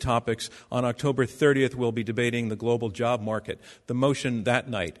range of topics. On October 30th, we'll be debating the global job market. The motion that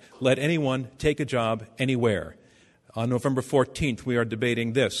night, let anyone take a job anywhere. On November 14th, we are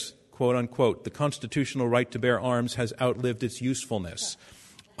debating this, quote unquote, the constitutional right to bear arms has outlived its usefulness.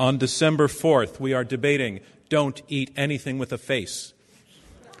 On December 4th, we are debating don't eat anything with a face.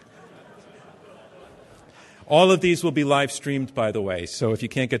 All of these will be live streamed, by the way, so if you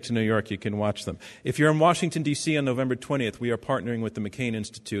can't get to New York, you can watch them. If you're in Washington, D.C. on November 20th, we are partnering with the McCain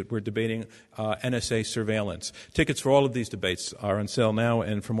Institute. We're debating NSA surveillance. Tickets for all of these debates are on sale now,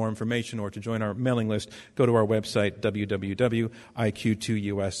 and for more information or to join our mailing list, go to our website,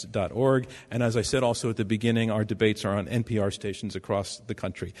 www.iq2us.org. And as I said also at the beginning, our debates are on NPR stations across the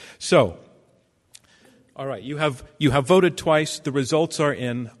country. So, all right, you have voted twice. The results are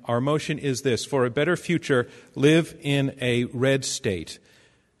in. Our motion is this: for a better future, live in a red state.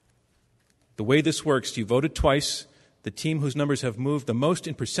 The way this works, you voted twice. The team whose numbers have moved the most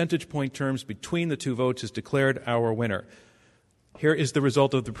in percentage point terms between the two votes is declared our winner. Here is the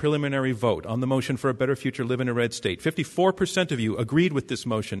result of the preliminary vote on the motion for a better future, live in a red state. 54% of you agreed with this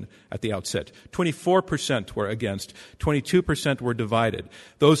motion at the outset. 24% were against. 22% were divided.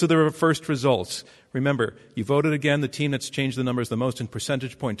 Those are the first results. Remember, you voted again. The team that's changed the numbers the most in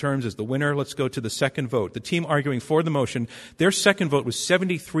percentage point terms is the winner. Let's go to the second vote. The team arguing for the motion, their second vote was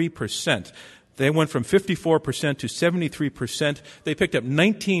 73%. They went from 54% to 73%. They picked up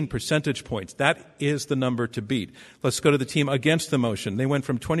 19 percentage points. That is the number to beat. Let's go to the team against the motion. They went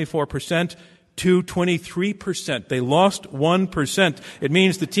from 24% to 23%. They lost 1%. It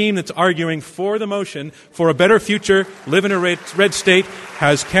means the team that's arguing for the motion for a better future, live in a red state,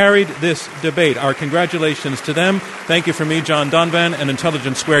 has carried this debate. Our congratulations to them. Thank you from me, John Donvan, and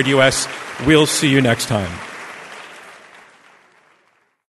Intelligence Squared US. We'll see you next time.